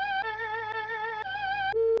be...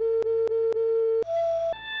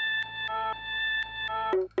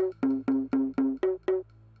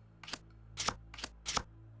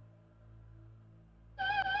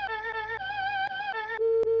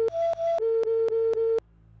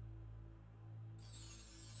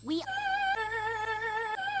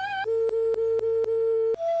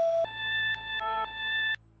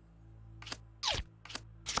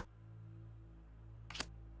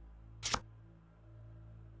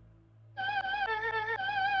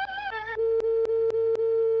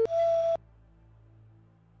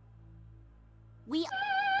 We...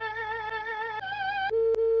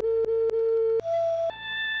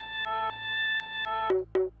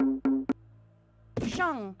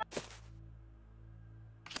 Sheng.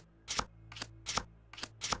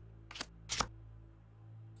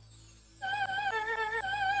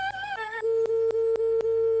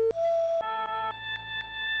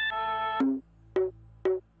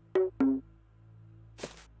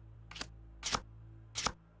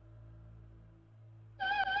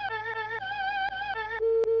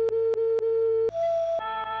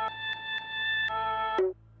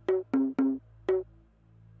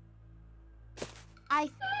 I...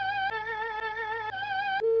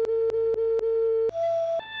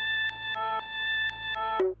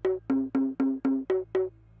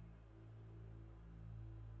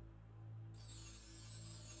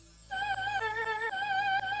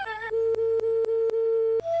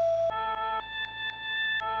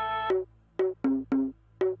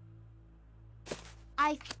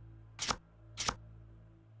 I...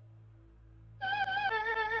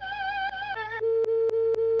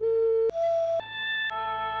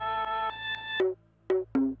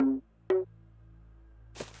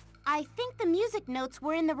 I think the music notes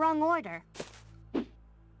were in the wrong order.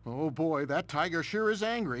 Oh boy, that tiger sure is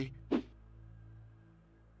angry.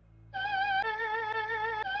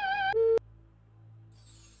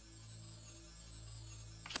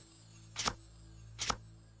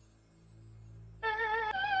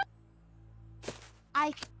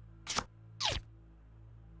 I...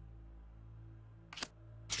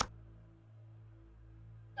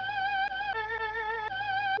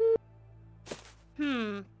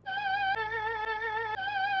 Hmm.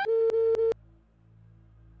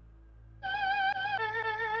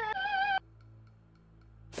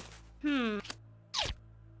 Hmm.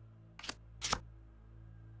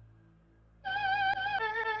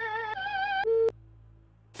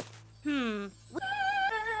 Hmm.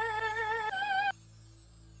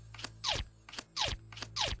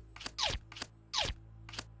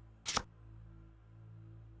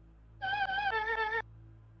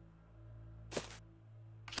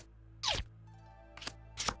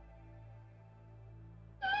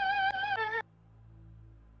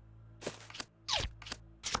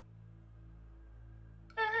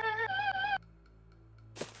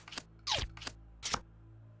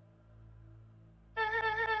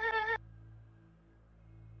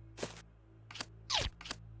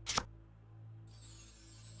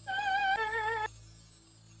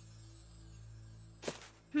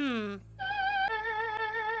 Hmm.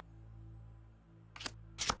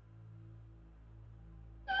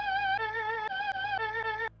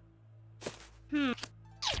 Hmm.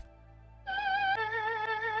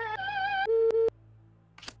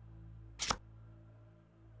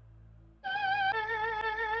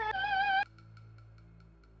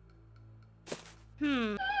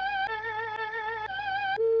 Hmm.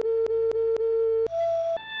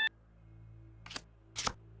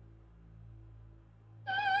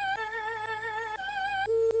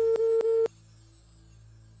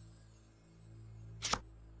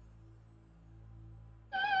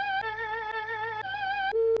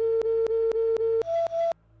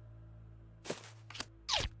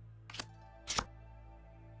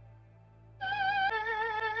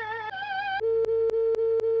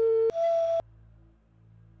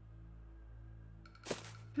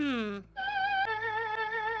 Hmm.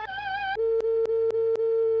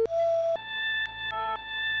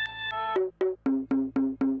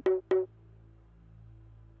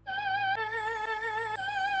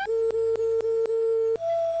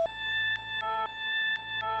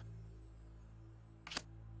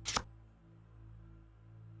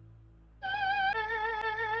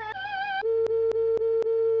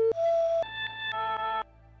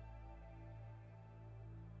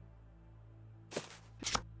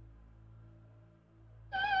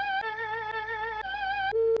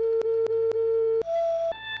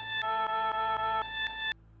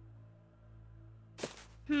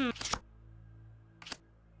 Hmm.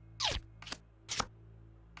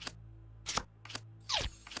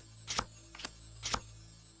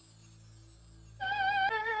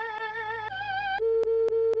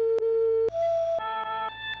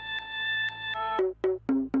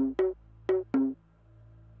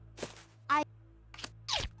 I...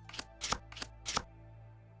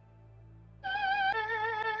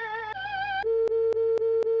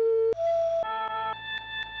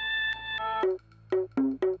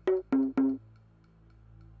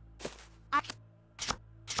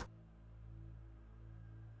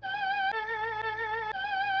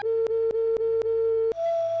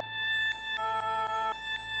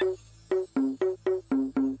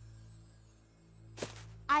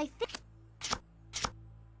 I think...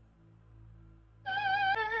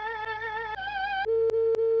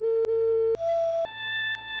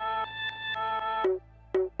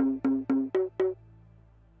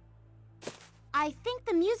 I think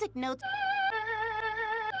the music notes...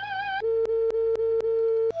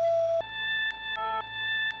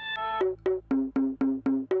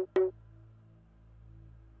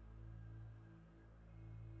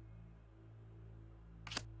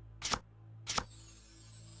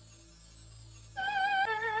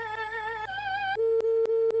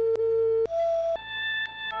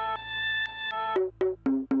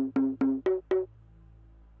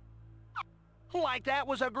 Like that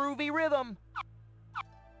was a groovy rhythm.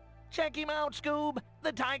 Check him out, Scoob.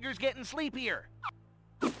 The tiger's getting sleepier.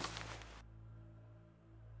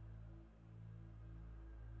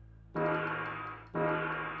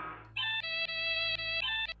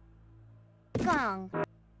 Gong.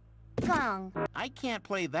 Gong. I can't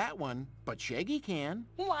play that one, but Shaggy can.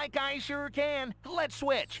 Like I sure can. Let's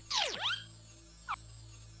switch.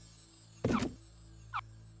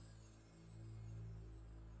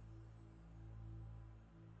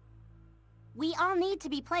 We all need to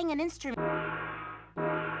be playing an instrument.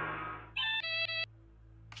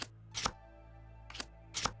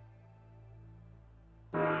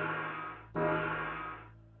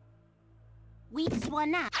 We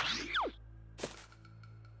one up.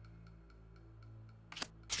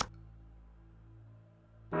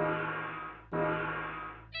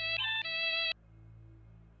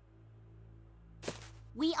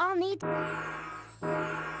 We all need.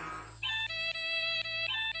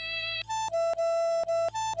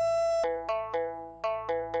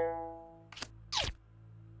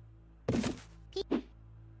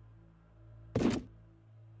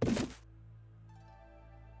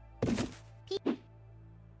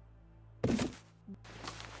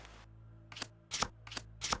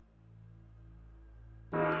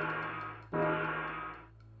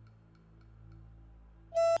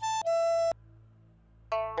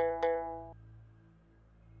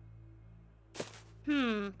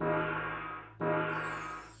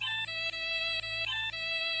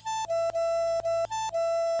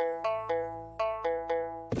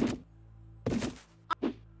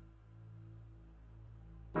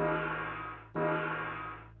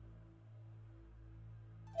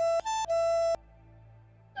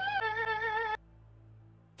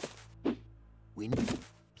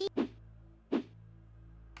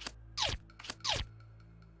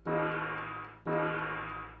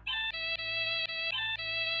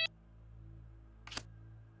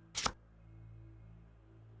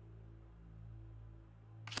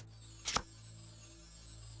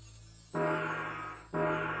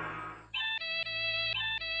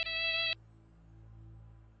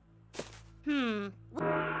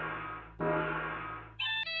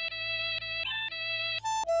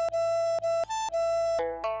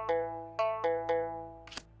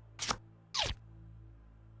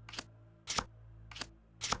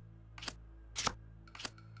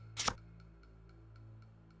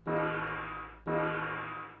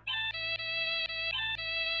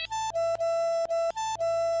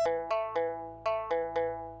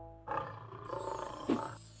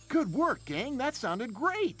 Good work, gang. That sounded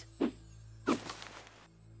great.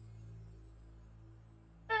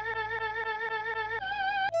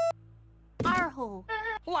 Arho.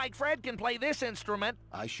 Like Fred can play this instrument.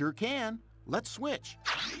 I sure can. Let's switch.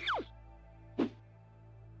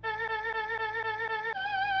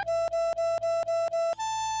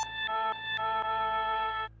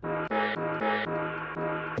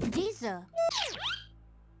 Dieser.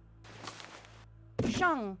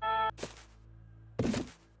 Shang.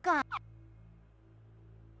 Gong.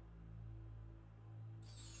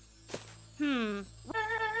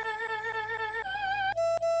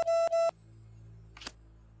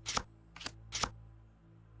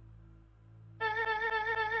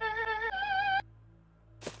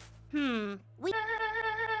 We.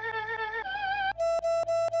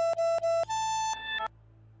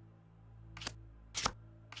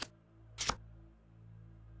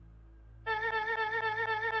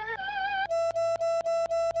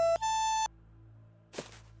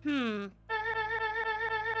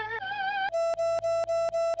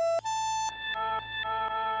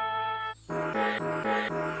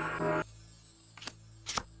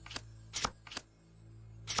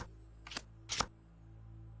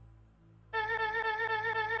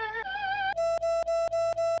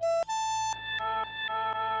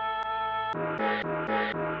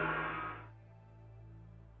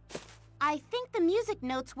 I think the music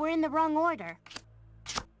notes were in the wrong order.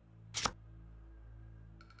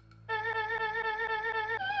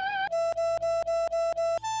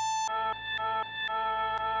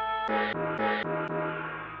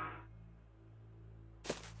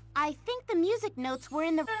 I think the music notes were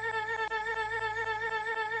in the...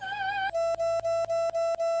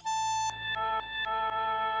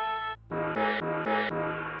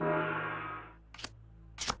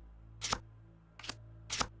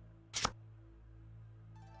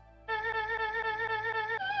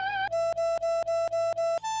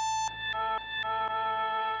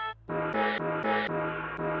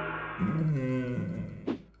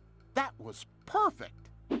 That was perfect.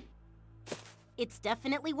 It's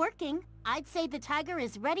definitely working. I'd say the tiger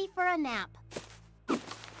is ready for a nap.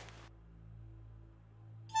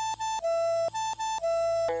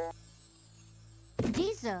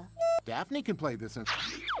 Daphne can play this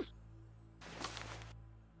instrument.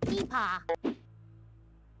 Peepaw.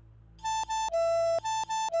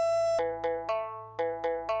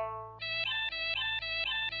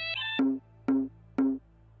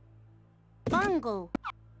 Bongo.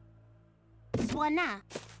 Swana.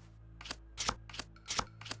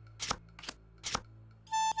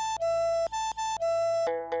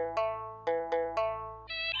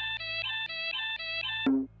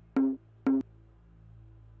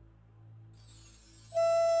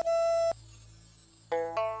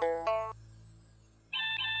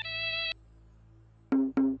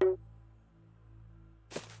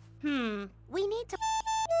 We need to...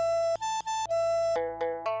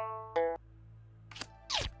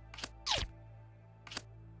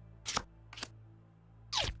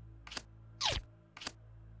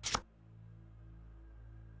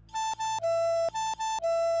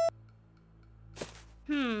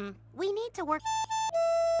 We need to work...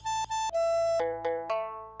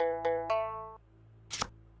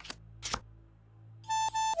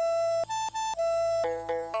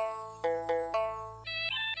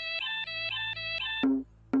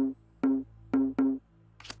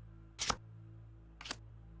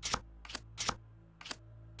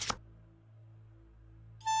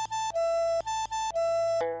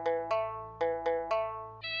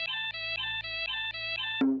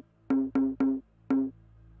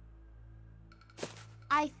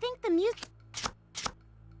 I think the music...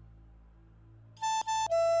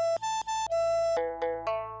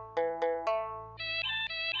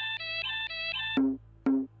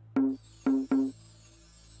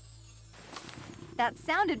 That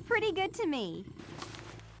sounded pretty good to me.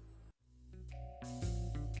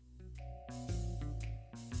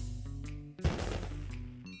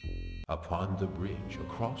 Upon the bridge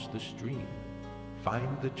across the stream,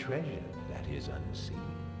 find the treasure that is unseen.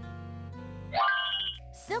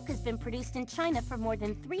 Silk has been produced in China for more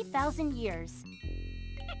than 3,000 years.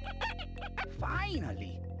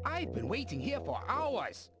 Finally! I've been waiting here for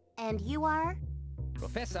hours. And you are?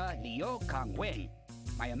 Professor Liu Kangwen.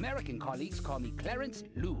 My American colleagues call me Clarence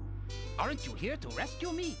Liu. Aren't you here to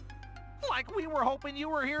rescue me? Like we were hoping you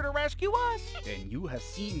were here to rescue us. Then you have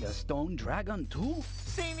seen the stone dragon too?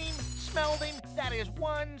 Seen him, smelled him. That is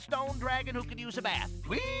one stone dragon who could use a bath.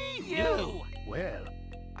 You! Well,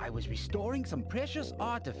 I was restoring some precious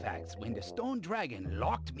artifacts when the stone dragon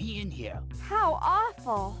locked me in here. How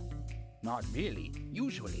awful. Not really.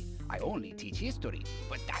 Usually, I only teach history.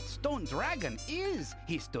 But that stone dragon is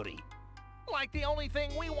history. Like the only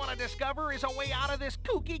thing we want to discover is a way out of this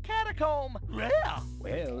kooky catacomb. Yeah.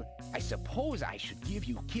 Well, I suppose I should give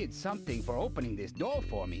you kids something for opening this door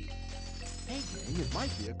for me. Hey, gang, it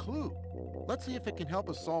might be a clue. Let's see if it can help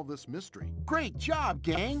us solve this mystery. Great job,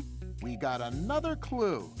 gang! We got another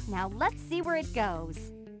clue. Now let's see where it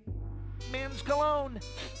goes. Men's cologne.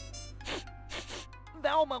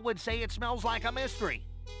 Velma would say it smells like a mystery.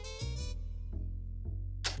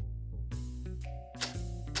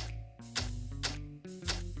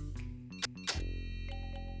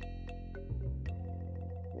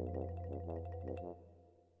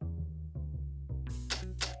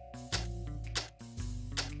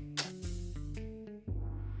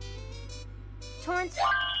 Torrance...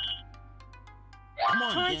 Come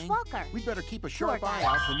on, Torrance gang. Walker. We'd better keep a sharp Tour eye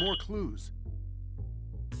guide. out for more clues.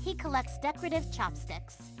 He collects decorative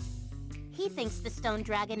chopsticks. He thinks the stone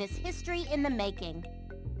dragon is history in the making.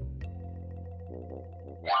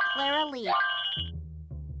 Clara Lee.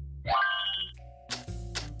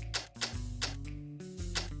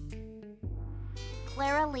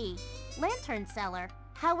 Clara Lee. Lantern Seller.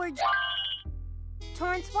 Howard...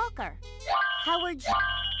 Torrance Walker. Howard...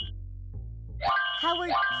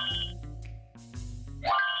 Howard...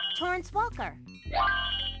 Torrance Walker.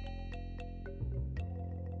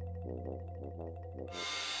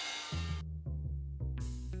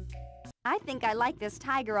 I think I like this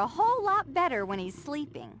tiger a whole lot better when he's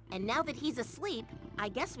sleeping. And now that he's asleep, I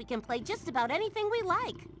guess we can play just about anything we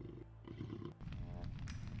like.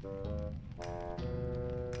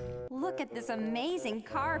 Look at this amazing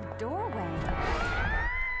carved doorway.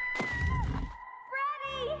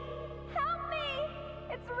 Freddy! Help me!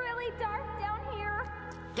 It's really dark down here.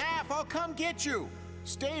 Daff, I'll come get you.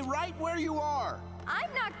 Stay right where you are.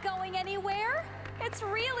 I'm not going anywhere. It's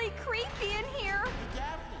really creepy in here. Hey,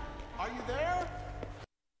 Daphne, are you there?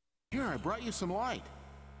 Here, I brought you some light.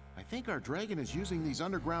 I think our dragon is using these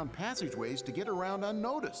underground passageways to get around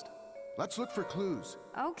unnoticed. Let's look for clues.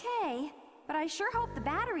 Okay, but I sure hope the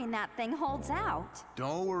battery in that thing holds out.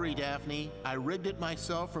 Don't worry, Daphne. I rigged it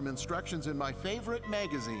myself from instructions in my favorite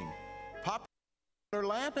magazine. Popular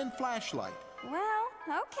lamp and flashlight. Well,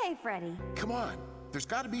 okay, Freddy. Come on, There's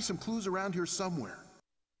got to be some clues around here somewhere.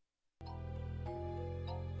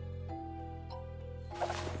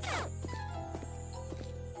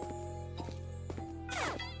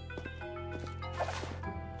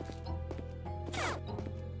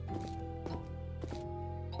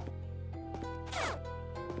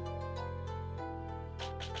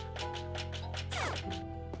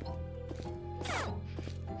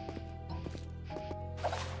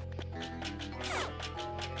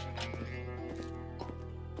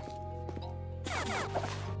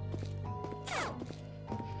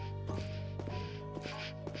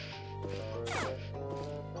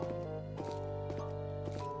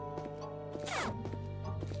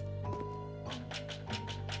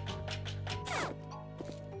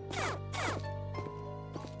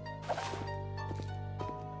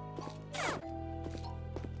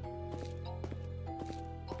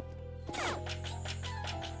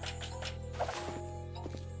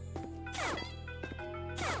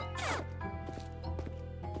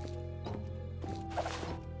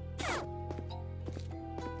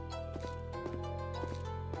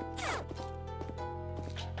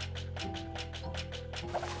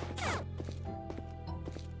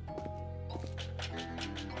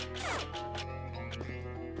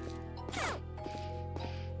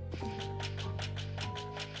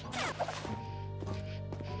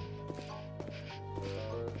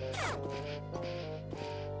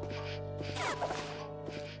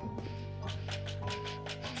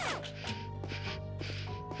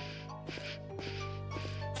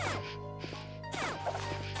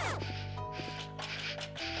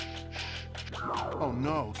 Oh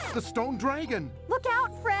no, the stone dragon! Look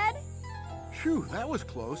out, Fred! Phew, that was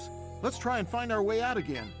close. Let's try and find our way out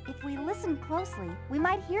again. If we listen closely, we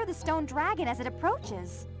might hear the stone dragon as it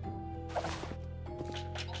approaches.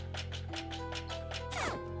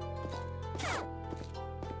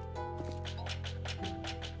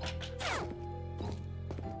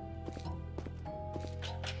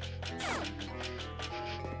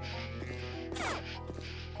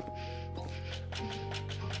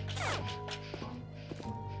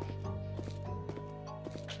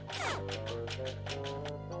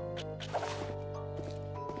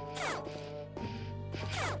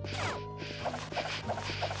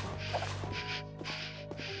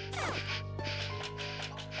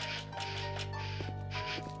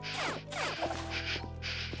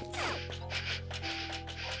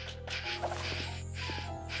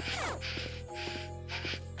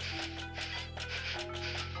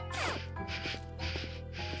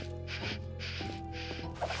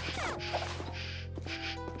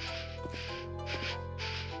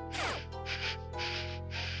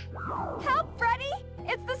 Help, Freddy!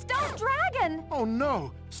 It's the stone dragon! Oh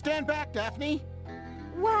no! Stand back, Daphne!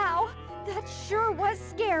 Wow, that sure was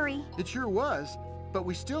scary. It sure was, but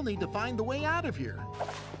we still need to find the way out of here.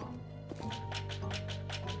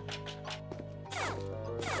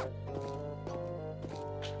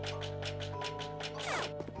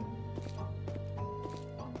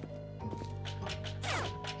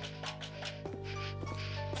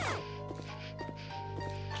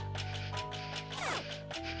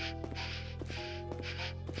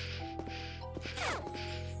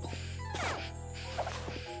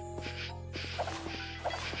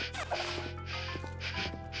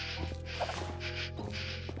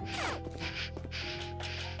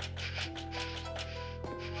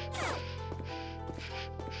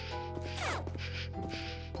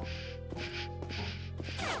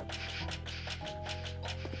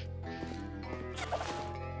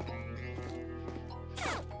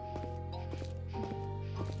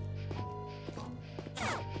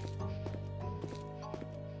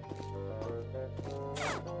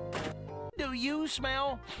 Do you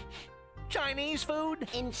smell Chinese food?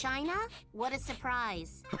 In China? What a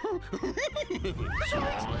surprise.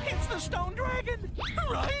 It's the stone dragon,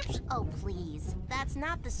 right? Oh, please. That's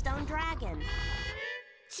not the stone dragon.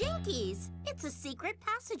 Jinkies! It's a secret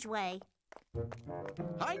passageway.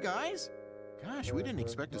 Hi, guys. Gosh, we didn't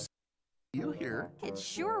expect to see you here. It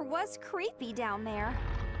sure was creepy down there.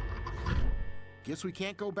 Guess we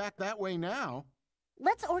can't go back that way now.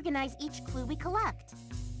 Let's organize each clue we collect.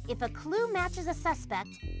 If a clue matches a suspect,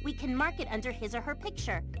 we can mark it under his or her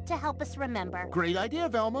picture to help us remember. Great idea,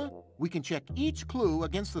 Velma. We can check each clue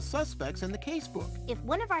against the suspects in the casebook. If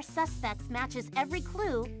one of our suspects matches every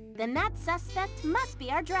clue, then that suspect must be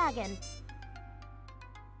our dragon.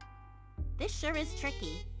 This sure is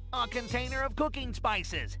tricky. A container of cooking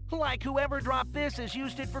spices. Like whoever dropped this has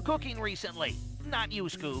used it for cooking recently. Not you,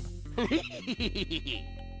 Scoob.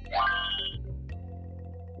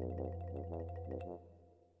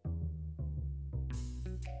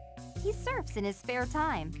 He surfs in his spare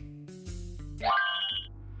time.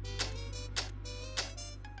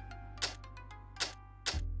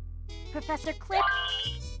 Professor Clip.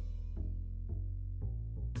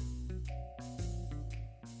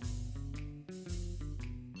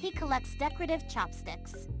 He collects decorative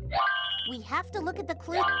chopsticks. We have to look at the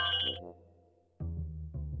clue.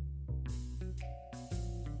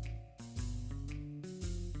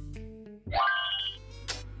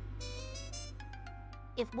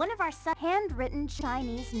 If one of our handwritten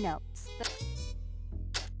Chinese notes.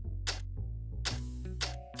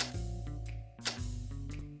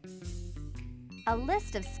 A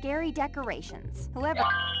list of scary decorations. Whoever...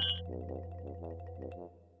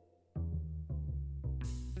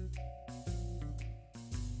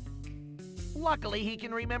 Luckily, he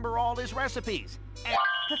can remember all his recipes. And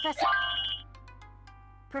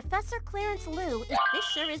Professor Clarence Liu, this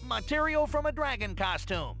sure is material from a dragon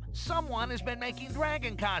costume. Someone has been making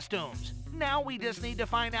dragon costumes. Now we just need to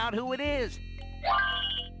find out who it is.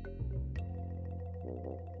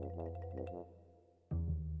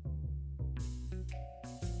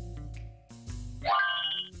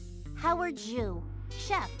 Howard Zhu,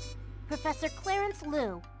 chef. Professor Clarence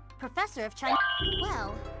Liu, professor of China.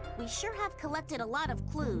 Well, we sure have collected a lot of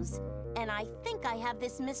clues, and I think I have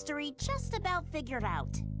this mystery just about figured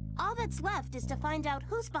out. All that's left is to find out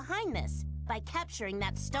who's behind this by capturing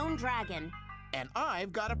that stone dragon. And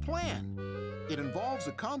I've got a plan. It involves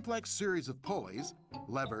a complex series of pulleys,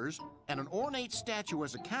 levers, and an ornate statue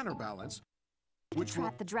as a counterbalance, which will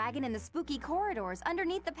trap the dragon in the spooky corridors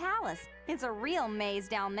underneath the palace. It's a real maze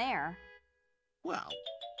down there. Well,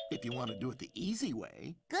 if you want to do it the easy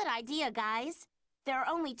way. Good idea, guys. There are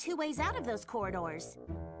only 2 ways out of those corridors.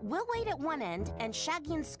 We'll wait at one end, and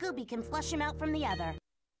Shaggy and Scooby can flush him out from the other.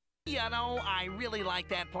 You know, I really like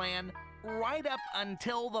that plan. Right up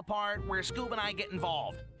until the part where Scoob and I get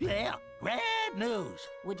involved. Yeah, red news.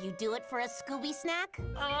 Would you do it for a Scooby snack?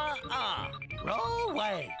 Roll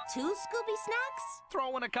away. 2 Scooby snacks?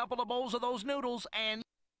 Throw in a couple of bowls of those noodles and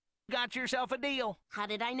you got yourself a deal. How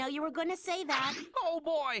did I know you were going to say that? Oh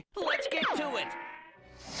boy, let's get to it.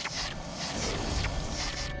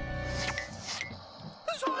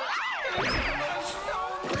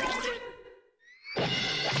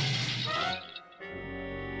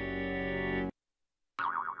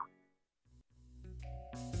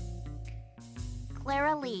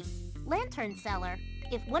 Clara Lee, lantern seller.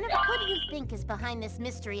 If one of who do you think is behind this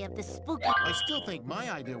mystery of the spooky... I still think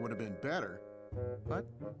my idea would have been better. But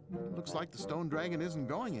looks like the stone dragon isn't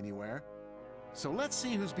going anywhere. So let's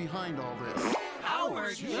see who's behind all this.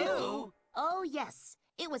 Howard Zhu? Oh, yes.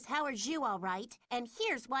 It was Howard Zhu, all right. And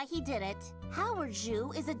here's why he did it. Howard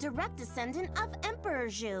Zhu is a direct descendant of Emperor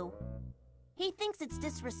Zhu. He thinks it's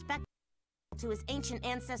disrespectful to his ancient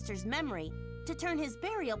ancestors' memory to turn his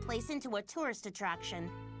burial place into a tourist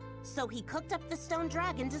attraction. So he cooked up the stone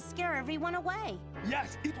dragon to scare everyone away.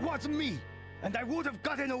 Yes, it was me. And I would have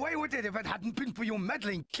gotten away with it if it hadn't been for you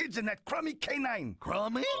meddling kids and that crummy canine.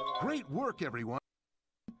 Crummy? Great work, everyone.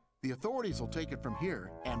 The authorities will take it from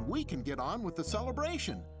here, and we can get on with the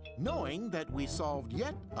celebration, knowing that we solved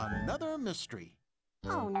yet another mystery.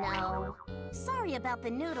 Oh, no. Sorry about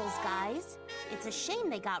the noodles, guys. It's a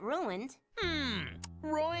shame they got ruined.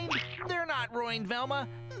 Ruined? They're not ruined, Velma.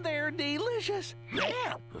 They're delicious.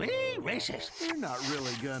 Yeah, delicious. They're not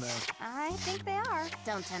really gonna... I think they are.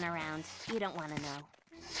 Don't turn around. You don't want to know.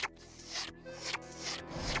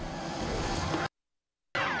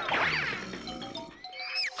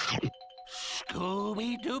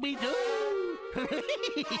 Scooby-Dooby-Doo!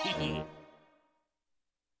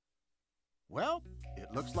 Well,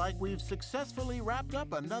 it looks like we've successfully wrapped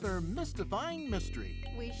up another mystifying mystery.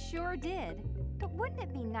 We sure did. But wouldn't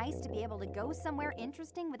it be nice to be able to go somewhere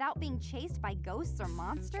interesting without being chased by ghosts or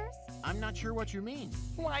monsters? I'm not sure what you mean.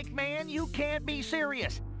 Like, man, you can't be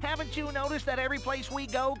serious. Haven't you noticed that every place we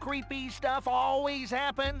go, creepy stuff always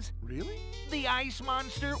happens? Really? The ice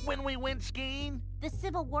monster when we went skiing? The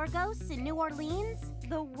Civil War ghosts in New Orleans?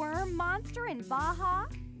 The worm monster in Baja?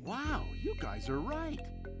 Wow, you guys are right.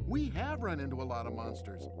 We have run into a lot of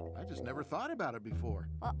monsters. I just never thought about it before.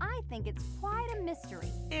 Well, I think it's quite a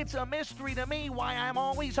mystery. It's a mystery to me why I'm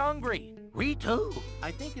always hungry. Me too.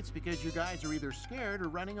 I think it's because you guys are either scared or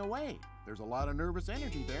running away. There's a lot of nervous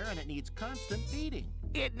energy there, and it needs constant feeding.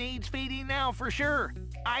 It needs feeding now for sure.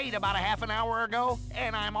 I ate about a half an hour ago,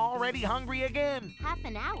 and I'm already hungry again. Half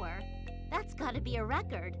an hour? That's gotta be a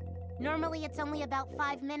record. Normally it's only about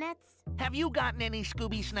 5 minutes. Have you gotten any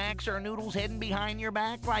Scooby snacks or noodles hidden behind your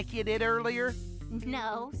back like you did earlier?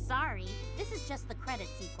 No, sorry. This is just the credit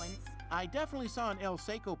sequence. I definitely saw an El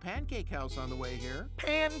Seco pancake house on the way here.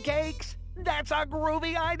 Pancakes? That's a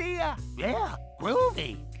groovy idea. Yeah,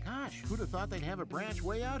 groovy. Gosh, who'd have thought they'd have a branch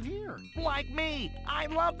way out here? Like me, I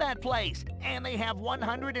love that place. And they have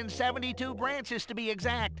 172 branches to be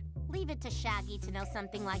exact. Leave it to Shaggy to know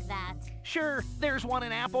something like that. Sure, there's one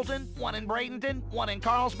in Appleton, one in Bradenton, one in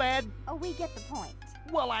Carlsbad. Oh, we get the point.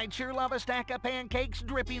 Well, I'd sure love a stack of pancakes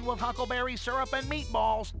dripping with huckleberry syrup and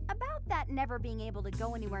meatballs. About that never being able to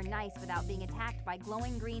go anywhere nice without being attacked by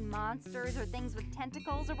glowing green monsters or things with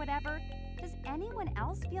tentacles or whatever, does anyone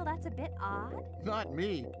else feel that's a bit odd? Not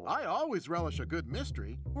me. I always relish a good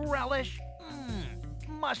mystery. Relish?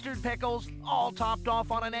 Mustard pickles, all topped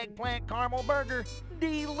off on an eggplant caramel burger.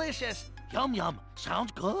 Delicious. Yum yum.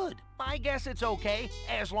 Sounds good. I guess it's okay,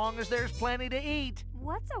 as long as there's plenty to eat.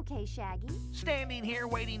 What's okay, Shaggy? Standing here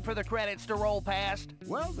waiting for the credits to roll past.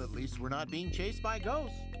 Well, at least we're not being chased by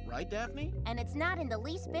ghosts. Right, Daphne? And it's not in the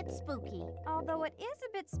least bit spooky. Although it is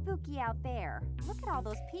a bit spooky out there. Look at all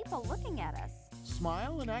those people looking at us.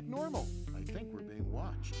 Smile and act normal. I think we're being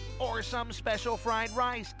watched. Or some special fried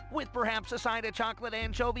rice, with perhaps a side of chocolate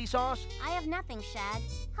anchovy sauce. I have nothing, Shag.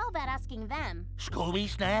 How about asking them? Scooby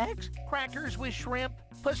snacks? Crackers with shrimp,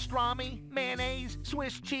 pastrami, mayonnaise,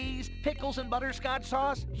 Swiss cheese, pickles and butterscotch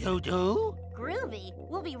sauce? You do? Groovy.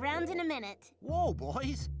 We'll be round in a minute. Whoa,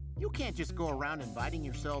 boys. You can't just go around inviting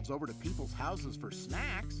yourselves over to people's houses for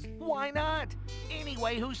snacks. Why not?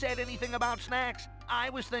 Anyway, who said anything about snacks?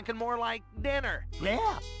 I was thinking more like dinner.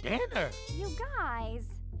 Yeah, dinner. You guys.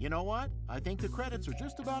 You know what? I think the credits are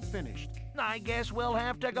just about finished. I guess we'll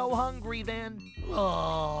have to go hungry then.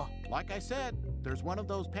 Oh. Like I said, there's one of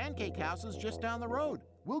those pancake houses just down the road.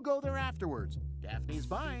 We'll go there afterwards. Daphne's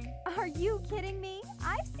buying. Are you kidding me?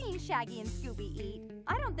 I've seen Shaggy and Scooby eat.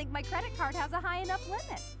 I don't think my credit card has a high enough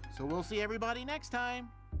limit. So we'll see everybody next time,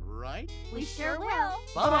 right? We sure will.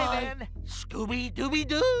 Bye-bye then,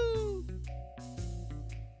 Scooby-Dooby-Doo.